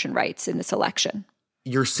around abortion rights in this election?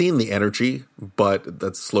 You're seeing the energy, but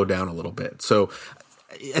that's slowed down a little bit. So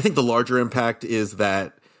I think the larger impact is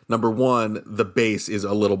that, number one, the base is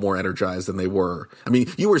a little more energized than they were. I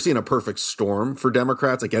mean, you were seeing a perfect storm for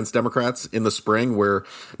Democrats against Democrats in the spring, where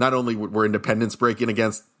not only were independents breaking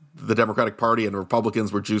against the Democratic Party and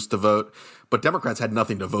Republicans were juiced to vote, but Democrats had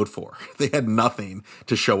nothing to vote for. They had nothing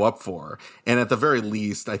to show up for. And at the very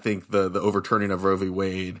least, I think the overturning of Roe v.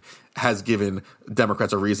 Wade has given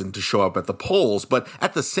Democrats a reason to show up at the polls. But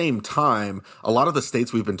at the same time, a lot of the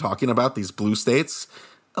states we've been talking about, these blue states,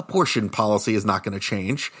 abortion policy is not going to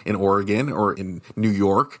change in Oregon or in New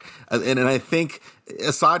York. And I think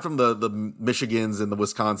aside from the Michigans and the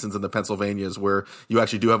Wisconsins and the Pennsylvanias, where you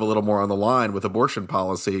actually do have a little more on the line with abortion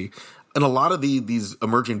policy, and a lot of these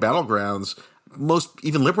emerging battlegrounds, most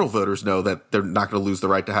even liberal voters know that they're not going to lose the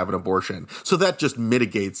right to have an abortion. So that just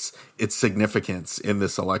mitigates its significance in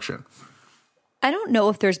this election. I don't know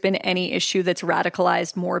if there's been any issue that's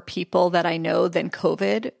radicalized more people that I know than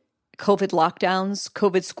COVID lockdowns,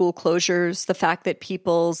 COVID school closures, the fact that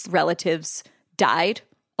people's relatives died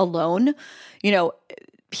alone.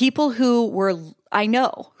 People who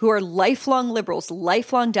are lifelong liberals,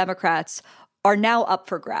 lifelong Democrats, are now up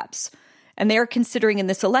for grabs. And they are considering in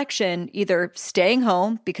this election either staying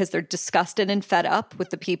home because they're disgusted and fed up with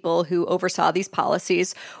the people who oversaw these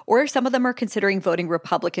policies, or some of them are considering voting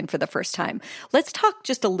Republican for the first time. Let's talk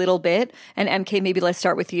just a little bit, and MK, maybe let's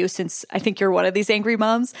start with you since I think you're one of these angry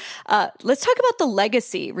moms. Let's talk about the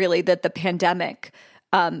legacy, really, that the pandemic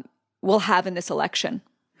will have in this election.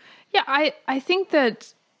 Yeah, I think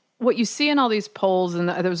that what you see in all these polls, and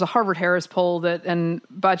there was a Harvard-Harris poll and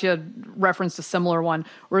Batya referenced a similar one,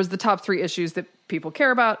 whereas the top three issues that people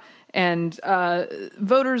care about and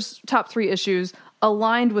voters' top three issues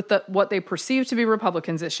aligned with what they perceive to be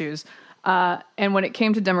Republicans' issues. And when it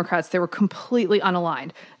came to Democrats, they were completely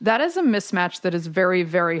unaligned. That is a mismatch that is very,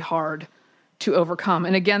 very hard to overcome.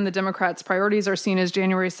 And again, the Democrats' priorities are seen as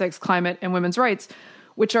January 6th climate and women's rights,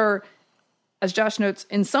 which are, as Josh notes,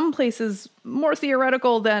 in some places more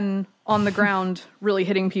theoretical than on the ground, really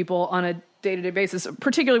hitting people on a day-to-day basis,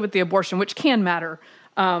 particularly with the abortion, which can matter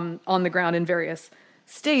on the ground in various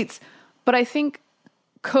states. But I think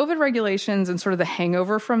COVID regulations and sort of the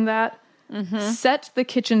hangover from that set the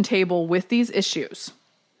kitchen table with these issues.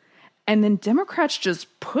 And then Democrats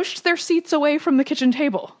just pushed their seats away from the kitchen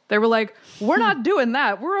table. They were like, we're not doing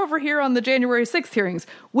that. We're over here on the January 6th hearings,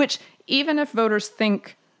 which even if voters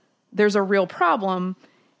think there's a real problem,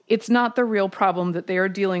 it's not the real problem that they are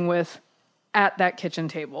dealing with at that kitchen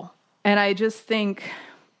table. And I just think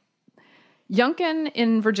Youngkin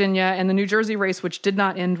in Virginia and the New Jersey race, which did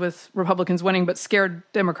not end with Republicans winning but scared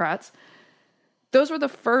Democrats, those were the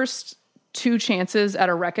first two chances at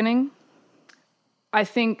a reckoning. I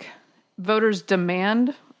think voters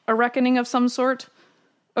demand a reckoning of some sort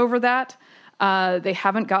over that. They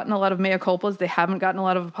haven't gotten a lot of mea culpas. They haven't gotten a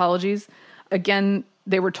lot of apologies. Again,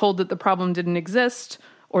 they were told that the problem didn't exist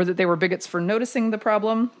or that they were bigots for noticing the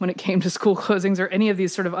problem when it came to school closings or any of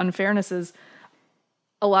these sort of unfairnesses.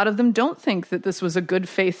 A lot of them don't think that this was a good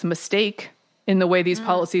faith mistake in the way these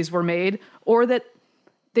policies were made, or that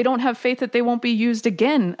they don't have faith that they won't be used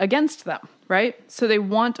again against them, right? So they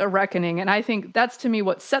want a reckoning. And I think that's, to me,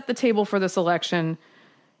 what set the table for this election.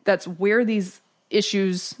 That's where these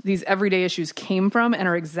issues, these everyday issues came from and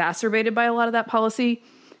are exacerbated by a lot of that policy.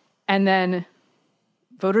 And then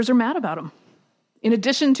voters are mad about them. In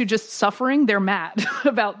addition to just suffering, they're mad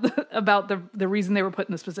about the reason they were put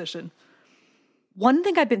in this position. One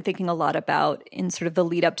thing I've been thinking a lot about in sort of the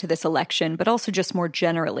lead up to this election, but also just more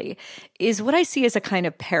generally, is what I see as a kind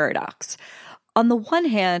of paradox. On the one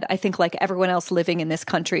hand, I think like everyone else living in this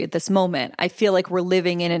country at this moment, I feel like we're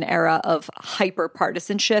living in an era of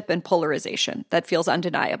hyper-partisanship and polarization that feels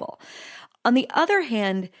undeniable. On the other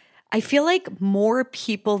hand, I feel like more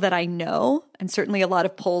people that I know, and certainly a lot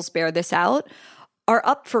of polls bear this out, are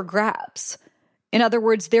up for grabs. In other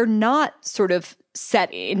words, they're not sort of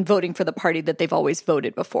set in voting for the party that they've always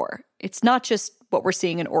voted before. It's not just what we're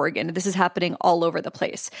seeing in Oregon. This is happening all over the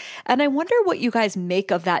place. And I wonder what you guys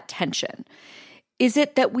make of that tension. Is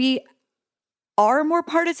it that we are more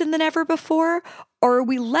partisan than ever before, or are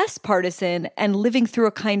we less partisan and living through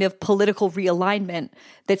a kind of political realignment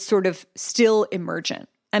that's sort of still emergent?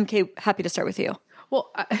 MK, happy to start with you.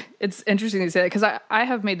 Well, it's interesting to say that because I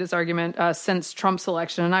have made this argument since Trump's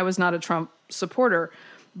election, and I was not a Trump supporter,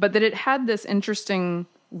 but that it had this interesting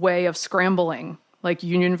way of scrambling. Like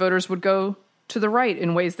union voters would go to the right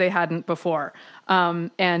in ways they hadn't before.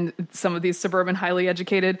 And some of these suburban, highly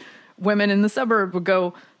educated women in the suburb would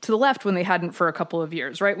go to the left when they hadn't for a couple of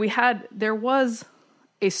years, right? There was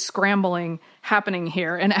a scrambling happening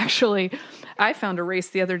here. And actually, I found a race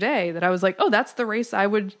the other day that I was like, oh, that's the race I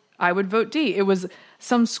would vote D. It was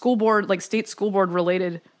some school board, like state school board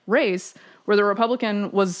related race where the Republican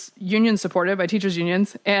was union supported by teachers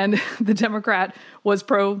unions and the Democrat was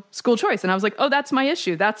pro school choice. And I was like, oh, that's my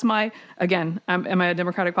issue. That's my, again, am I a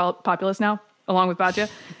Democratic populist now? Along with Batya,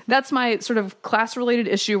 that's my sort of class-related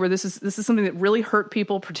issue where this is something that really hurt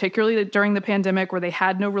people, particularly during the pandemic, where they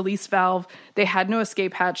had no release valve, they had no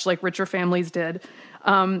escape hatch like richer families did,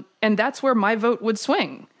 and that's where my vote would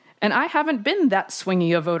swing. And I haven't been that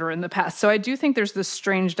swingy a voter in the past, so I do think there's this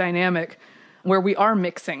strange dynamic where we are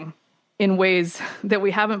mixing in ways that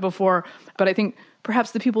we haven't before. But I think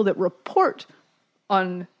perhaps the people that report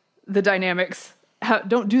on the dynamics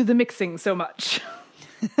don't do the mixing so much.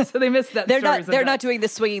 So they miss that. They're not doing the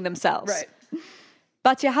swinging themselves. Right.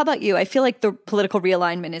 Batya, how about you? I feel like the political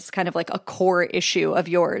realignment is kind of like a core issue of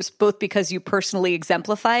yours, both because you personally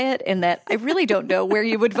exemplify it and that I really don't know where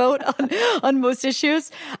you would vote on most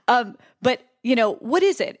issues. But, what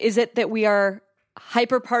is it? Is it that we are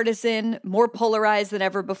hyper-partisan, more polarized than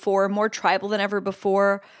ever before, more tribal than ever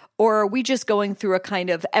before? Or are we just going through a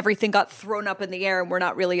kind of everything got thrown up in the air and we're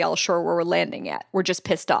not really all sure where we're landing yet? We're just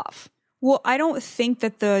pissed off. Well, I don't think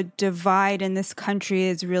that the divide in this country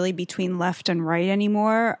is really between left and right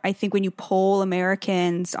anymore. I think when you poll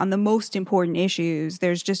Americans on the most important issues,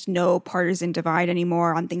 there's just no partisan divide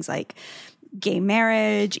anymore on things like gay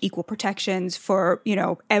marriage, equal protections for,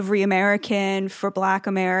 every American, for Black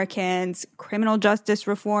Americans, criminal justice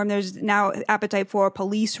reform. There's now appetite for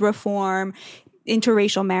police reform,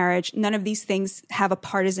 interracial marriage. None of these things have a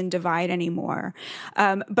partisan divide anymore.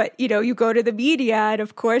 But, you go to the media and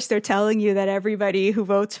of course they're telling you that everybody who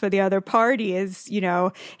votes for the other party is,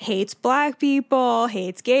 hates Black people,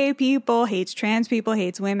 hates gay people, hates trans people,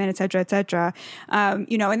 hates women, et cetera, et cetera. And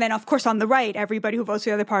then of course on the right, everybody who votes for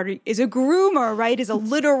the other party is a groomer, right? Is a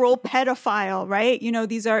literal pedophile, right?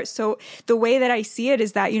 So the way that I see it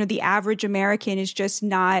is that, the average American is just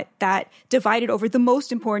not that divided over the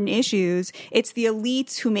most important issues. It's the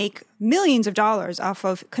elites who make millions of dollars off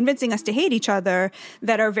of convincing us to hate each other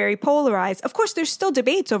that are very polarized. Of course, there's still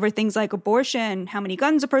debates over things like abortion, how many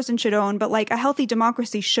guns a person should own, but like a healthy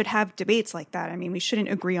democracy should have debates like that. I mean, we shouldn't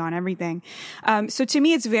agree on everything. So to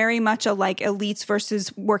me, it's very much a like elites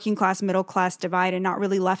versus working class, middle class divide and not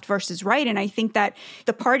really left versus right. And I think that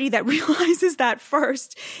the party that realizes that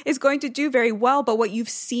first is going to do very well. But what you've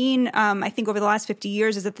seen, I think over the last 50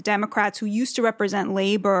 years is that the Democrats who used to represent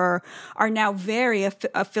labor are now very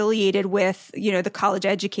affiliated with, the college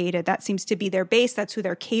educated. That seems to be their base. That's who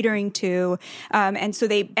they're catering to. And so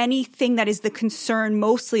anything that is the concern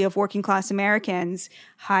mostly of working class Americans,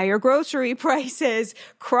 higher grocery prices,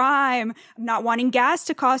 crime, not wanting gas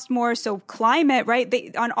to cost more. So climate,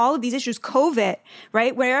 right? On all of these issues, COVID,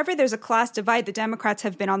 right? Wherever there's a class divide, the Democrats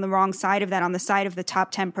have been on the wrong side of that, on the side of the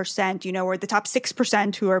top 10%, or the top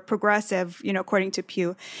 6% who are progressive, according to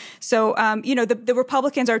Pew. So, the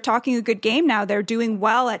Republicans are talking a good game now. They're doing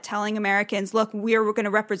well at telling Americans, look, we're going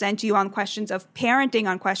to represent you on questions of parenting,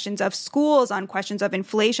 on questions of schools, on questions of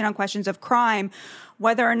inflation, on questions of crime.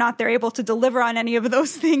 Whether or not they're able to deliver on any of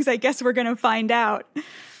those things, I guess we're going to find out.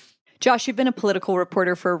 Josh, you've been a political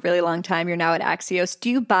reporter for a really long time. You're now at Axios. Do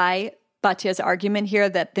you buy Batya's argument here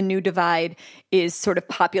that the new divide is sort of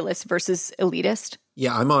populist versus elitist?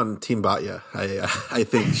 Yeah, I'm on Team Batya. I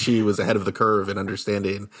think she was ahead of the curve in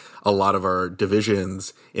understanding a lot of our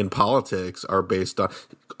divisions in politics are based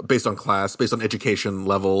on class, based on education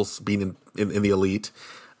levels, being in the elite.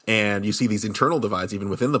 And you see these internal divides even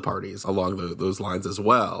within the parties along those lines as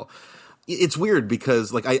well. It's weird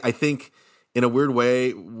because, I think in a weird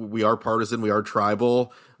way, we are partisan, we are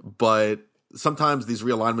tribal, but sometimes these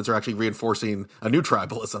realignments are actually reinforcing a new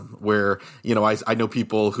tribalism where, I know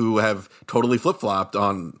people who have totally flip-flopped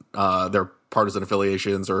on their partisan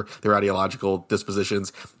affiliations or their ideological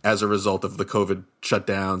dispositions as a result of the COVID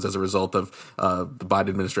shutdowns, as a result of the Biden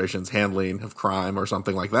administration's handling of crime or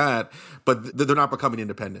something like that. But they're not becoming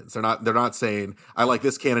independents. They're not saying, I like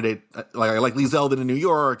this candidate, like I like Lee Zeldin in New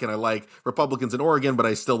York and I like Republicans in Oregon, but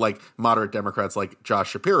I still like moderate Democrats like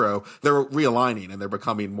Josh Shapiro. They're realigning and they're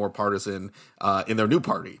becoming more partisan in their new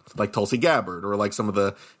party, like Tulsi Gabbard or like some of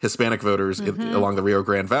the Hispanic voters along the Rio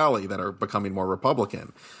Grande Valley that are becoming more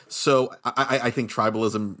Republican. So I think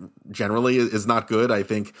tribalism generally is not good. I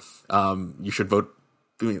think you should vote.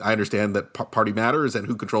 I mean, I understand that party matters and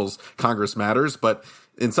who controls Congress matters, but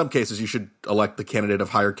in some cases you should elect the candidate of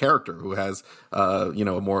higher character who has, a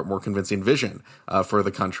more convincing vision for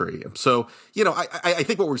the country. So, I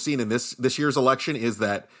think what we're seeing in this year's election is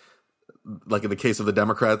that, like in the case of the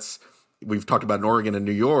Democrats, we've talked about in Oregon and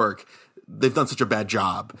New York, they've done such a bad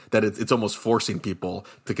job that it's almost forcing people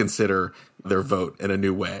to consider their vote in a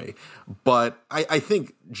new way. But I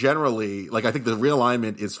think generally, I think the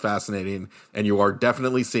realignment is fascinating, and you are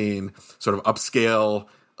definitely seeing sort of upscale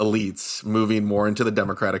elites moving more into the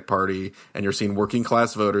Democratic Party, and you're seeing working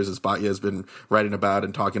class voters, as Batya has been writing about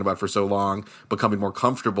and talking about for so long, becoming more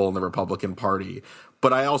comfortable in the Republican Party.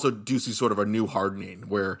 But I also do see sort of a new hardening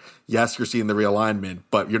where, yes, you're seeing the realignment,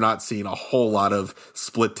 but you're not seeing a whole lot of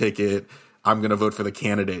split ticket, I'm going to vote for the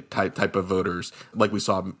candidate type of voters like we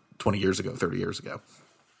saw 20 years ago, 30 years ago.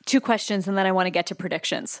 2 questions, and then I want to get to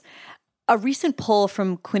predictions. A recent poll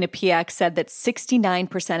from Quinnipiac said that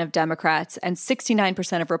 69% of Democrats and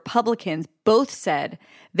 69% of Republicans both said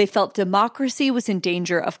they felt democracy was in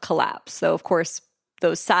danger of collapse. Though, of course,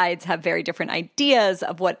 those sides have very different ideas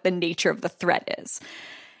of what the nature of the threat is.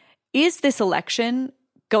 Is this election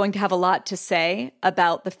going to have a lot to say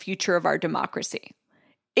about the future of our democracy?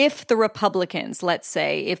 If the Republicans, let's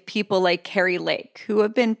say, if people like Carrie Lake, who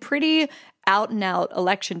have been pretty out-and-out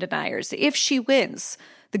election deniers, if she wins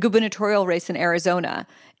the gubernatorial race in Arizona,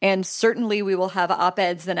 and certainly we will have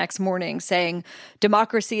op-eds the next morning saying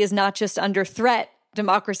democracy is not just under threat,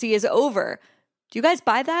 democracy is over. Do you guys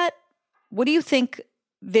buy that? What do you think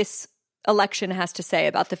this election has to say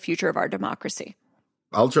about the future of our democracy?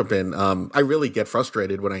 I'll jump in. I really get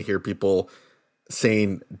frustrated when I hear people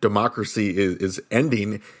saying democracy is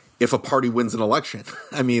ending if a party wins an election.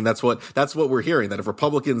 I mean, that's what we're hearing, that if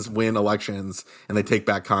Republicans win elections and they take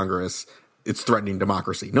back Congress, it's threatening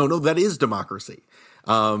democracy. No, that is democracy.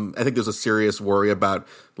 I think there's a serious worry about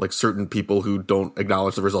certain people who don't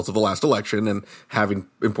acknowledge the results of the last election and having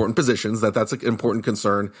important positions, that's an important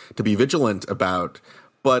concern to be vigilant about.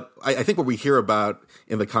 But I think what we hear about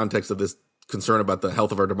in the context of this concern about the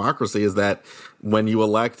health of our democracy is that when you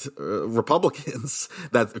elect Republicans,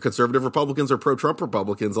 that conservative Republicans or pro-Trump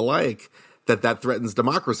Republicans alike, that threatens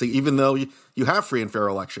democracy, even though you have free and fair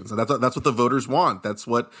elections. And that's what the voters want. That's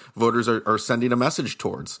what voters are sending a message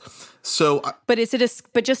towards. So, but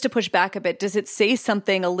just to push back a bit, does it say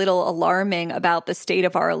something a little alarming about the state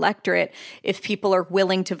of our electorate if people are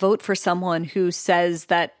willing to vote for someone who says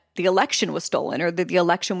that the election was stolen or that the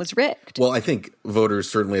election was rigged? Well, I think voters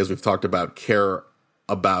certainly, as we've talked about, care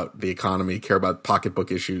about the economy, care about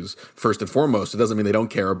pocketbook issues first and foremost. It doesn't mean they don't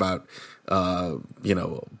care about,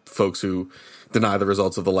 folks who deny the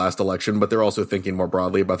results of the last election, but they're also thinking more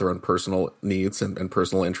broadly about their own personal needs and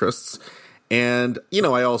personal interests. And,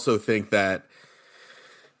 I also think that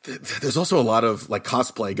there's also a lot of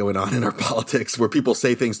cosplay going on in our politics where people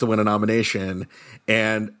say things to win a nomination.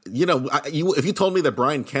 And, if you told me that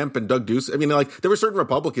Brian Kemp and Doug Ducey, there were certain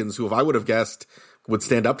Republicans who, if I would have guessed, would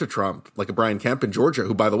stand up to Trump, like a Brian Kemp in Georgia,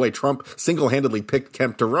 who, by the way, Trump single-handedly picked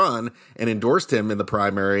Kemp to run and endorsed him in the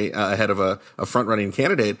primary ahead of a front-running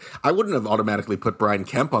candidate. I wouldn't have automatically put Brian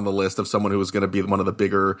Kemp on the list of someone who was going to be one of the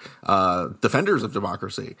bigger defenders of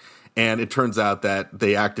democracy. And it turns out that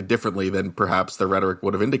they acted differently than perhaps their rhetoric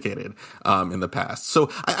would have indicated in the past.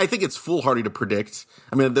 So I think it's foolhardy to predict.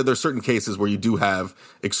 There's certain cases where you do have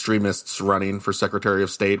extremists running for Secretary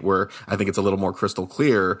of State where I think it's a little more crystal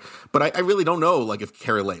clear. But I really don't know, if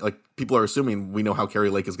Carrie Lake, people are assuming we know how Carrie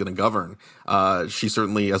Lake is going to govern. She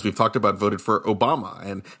certainly, as we've talked about, voted for Obama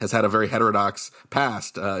and has had a very heterodox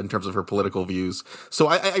past in terms of her political views. So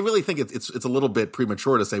I really think it's a little bit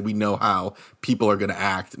premature to say we know how people are going to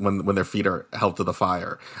act when their feet are held to the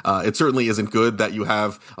fire. It certainly isn't good that you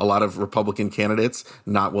have a lot of Republican candidates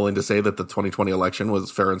not willing to say that the 2020 election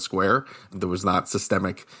was fair and square. There was not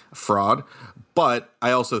systemic fraud. But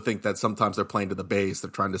I also think that sometimes they're playing to the base. They're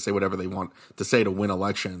trying to say whatever they want to say to win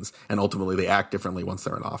elections, and ultimately they act differently once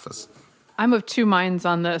they're in office. I'm of two minds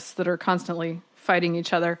on this that are constantly fighting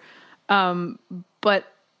each other.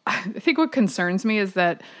 But I think what concerns me is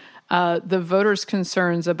that the voters'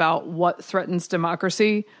 concerns about what threatens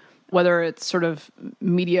democracy, whether it's sort of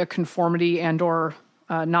media conformity and or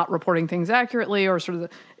not reporting things accurately, or sort of the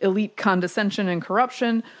elite condescension and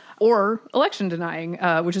corruption, or election denying,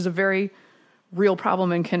 which is a very real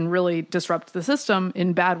problem and can really disrupt the system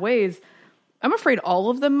in bad ways. I'm afraid all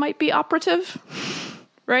of them might be operative,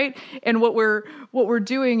 right? And what we're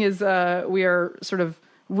doing is we are sort of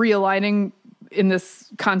realigning in this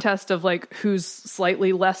contest of like who's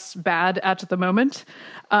slightly less bad at the moment.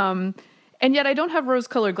 And yet I don't have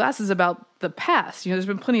rose-colored glasses about the past. There's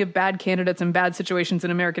been plenty of bad candidates and bad situations in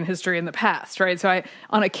American history in the past, right? So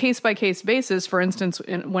on a case-by-case basis, for instance,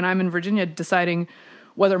 when I'm in Virginia deciding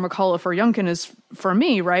whether McAuliffe or Youngkin is for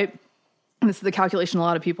me, right? And this is the calculation a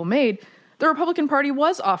lot of people made. The Republican Party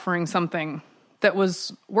was offering something that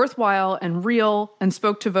was worthwhile and real and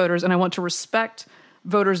spoke to voters, and I want to respect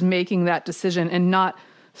voters making that decision and not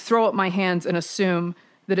throw up my hands and assume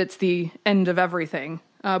that it's the end of everything.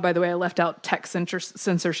 By the way, I left out tech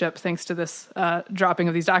censorship thanks to this dropping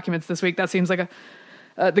of these documents this week. That seems like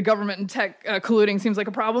the government and tech colluding seems like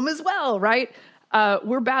a problem as well, right?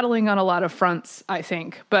 We're battling on a lot of fronts, I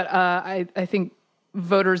think. But I think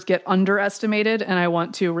voters get underestimated, and I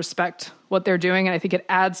want to respect what they're doing. And I think it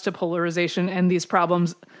adds to polarization and these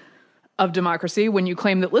problems of democracy when you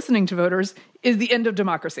claim that listening to voters is the end of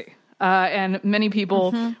democracy. And many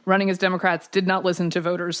people running as Democrats did not listen to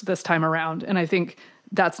voters this time around. And I think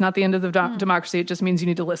that's not the end of the democracy. It just means you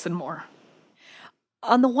need to listen more.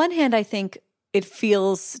 On the one hand, I think it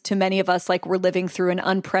feels to many of us like we're living through an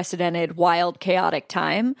unprecedented, wild, chaotic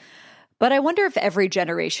time. But I wonder if every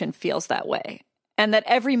generation feels that way. And that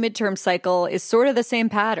every midterm cycle is sort of the same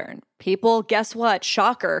pattern. People, guess what?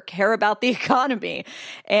 Shocker, care about the economy.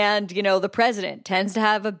 And, the president tends to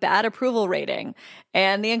have a bad approval rating.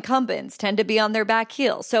 And the incumbents tend to be on their back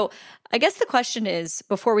heels. So I guess the question is,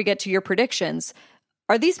 before we get to your predictions,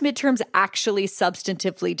 are these midterms actually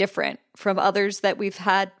substantively different from others that we've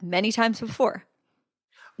had many times before?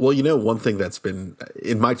 Well, one thing that's been,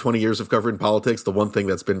 in my 20 years of covering politics, the one thing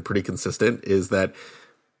that's been pretty consistent is that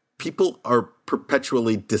people are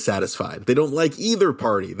perpetually dissatisfied. They don't like either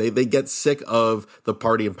party. They get sick of the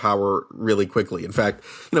party in power really quickly. In fact,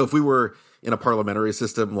 if we were in a parliamentary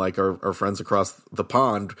system like our friends across the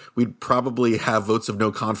pond, we'd probably have votes of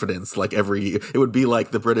no confidence. It would be like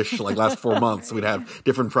the British, last 4 months, we'd have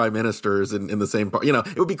different prime ministers in the same party.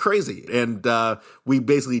 It would be crazy. And we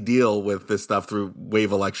basically deal with this stuff through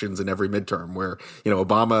wave elections in every midterm where,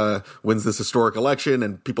 Obama wins this historic election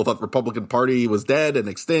and people thought the Republican Party was dead and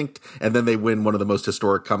extinct. And then they win one of the most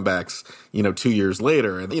historic comebacks, 2 years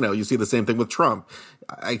later. And, you see the same thing with Trump.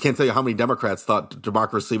 I can't tell you how many Democrats thought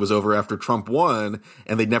democracy was over after Trump won,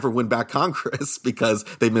 and they'd never win back Congress because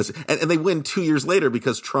they missed. And they win 2 years later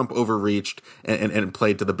because Trump overreached and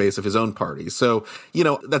played to the base of his own party. So,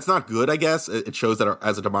 that's not good, I guess. It shows that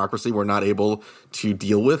as a democracy, we're not able to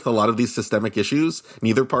deal with a lot of these systemic issues.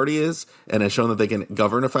 Neither party is, and has shown that they can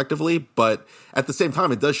govern effectively. But at the same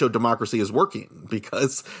time, it does show democracy is working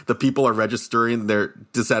because the people are registering their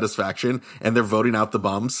dissatisfaction and they're voting out the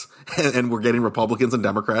bums, and we're getting Republicans and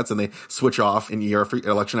Democrats, and they switch off in year after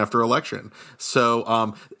election after election. So,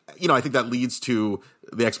 I think that leads to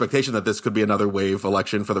the expectation that this could be another wave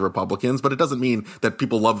election for the Republicans, but it doesn't mean that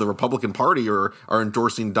people love the Republican Party or are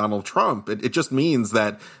endorsing Donald Trump. It just means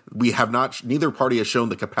that neither party has shown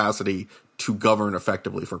the capacity to govern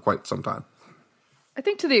effectively for quite some time. I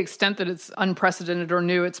think to the extent that it's unprecedented or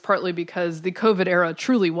new, it's partly because the COVID era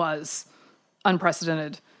truly was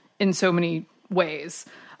unprecedented in so many ways.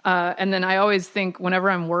 And then I always think whenever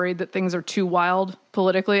I'm worried that things are too wild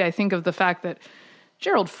politically, I think of the fact that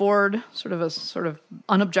Gerald Ford, sort of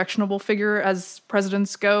unobjectionable figure as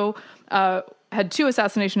presidents go, had 2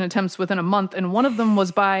 assassination attempts within a month, and one of them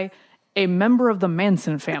was by a member of the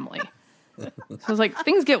Manson family. So I was like,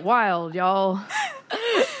 things get wild, y'all.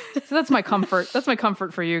 So that's my comfort. That's my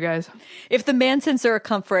comfort for you guys. If the Mansons are a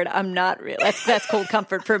comfort, I'm not really. That's cold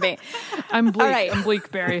comfort for me. I'm bleak. All right. I'm bleak,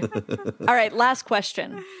 Barry. All right, last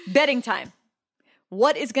question. Betting time.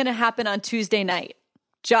 What is going to happen on Tuesday night?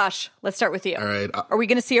 Josh, let's start with you. All right. Are we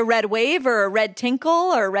going to see a red wave or a red tinkle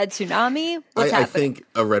or a red tsunami? What's happening? I think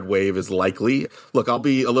a red wave is likely. Look, I'll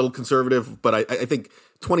be a little conservative, but I think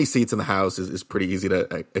 20 seats in the House is pretty easy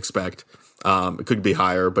to expect. It could be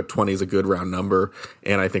higher, but 20 is a good round number,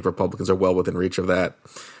 and I think Republicans are well within reach of that.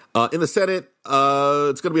 In the Senate,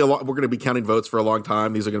 it's going to be we're going to be counting votes for a long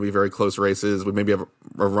time. These are going to be very close races. We maybe have a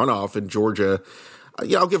runoff in Georgia.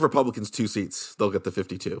 I'll give Republicans 2 seats. They'll get the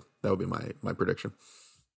 52. That would be my prediction.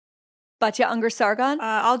 Batya Ungar-Sargon?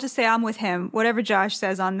 I'll just say I'm with him. Whatever Josh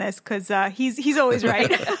says on this, because he's always right.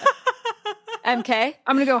 MK?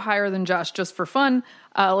 I'm going to go higher than Josh just for fun.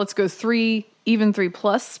 Let's go 3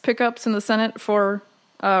 plus pickups in the Senate for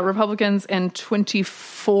Republicans and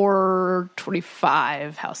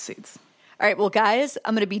 25 House seats. All right, well, guys,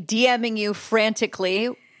 I'm going to be DMing you frantically.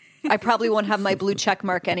 I probably won't have my blue check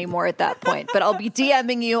mark anymore at that point, but I'll be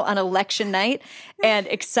DMing you on election night and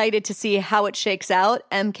excited to see how it shakes out.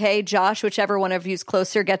 MK, Josh, whichever one of you's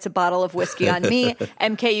closer gets a bottle of whiskey on me.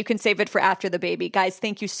 MK, you can save it for after the baby. Guys,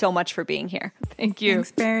 thank you so much for being here. Thank you.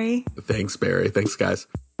 Thanks, Barry. Thanks, Barry. Thanks, guys.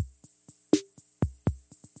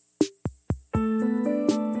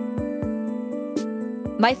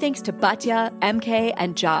 My thanks to Batya, MK,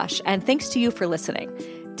 and Josh, and thanks to you for listening.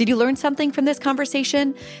 Did you learn something from this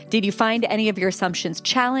conversation? Did you find any of your assumptions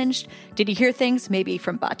challenged? Did you hear things maybe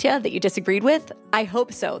from Batya that you disagreed with? I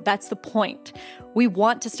hope so. That's the point. We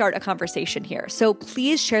want to start a conversation here. So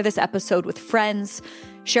please share this episode with friends,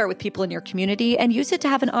 share it with people in your community, and use it to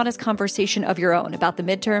have an honest conversation of your own about the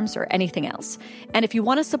midterms or anything else. And if you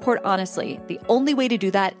want to support honestly, the only way to do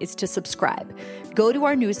that is to subscribe. Go to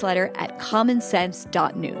our newsletter at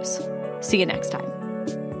commonsense.news. See you next time.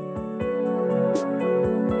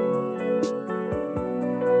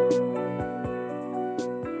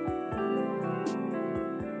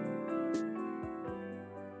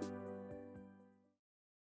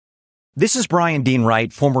 This is Brian Dean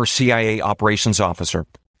Wright, former CIA operations officer.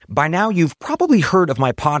 By now, you've probably heard of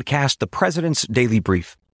my podcast, The President's Daily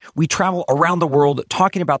Brief. We travel around the world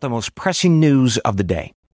talking about the most pressing news of the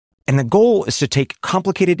day. And the goal is to take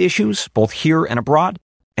complicated issues, both here and abroad,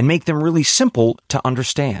 and make them really simple to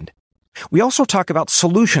understand. We also talk about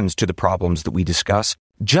solutions to the problems that we discuss,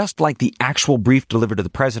 just like the actual brief delivered to the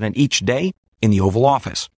president each day in the Oval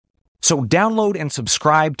Office. So download and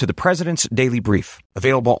subscribe to the President's Daily Brief,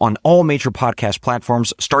 available on all major podcast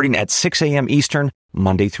platforms starting at 6 a.m. Eastern,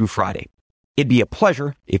 Monday through Friday. It'd be a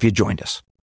pleasure if you joined us.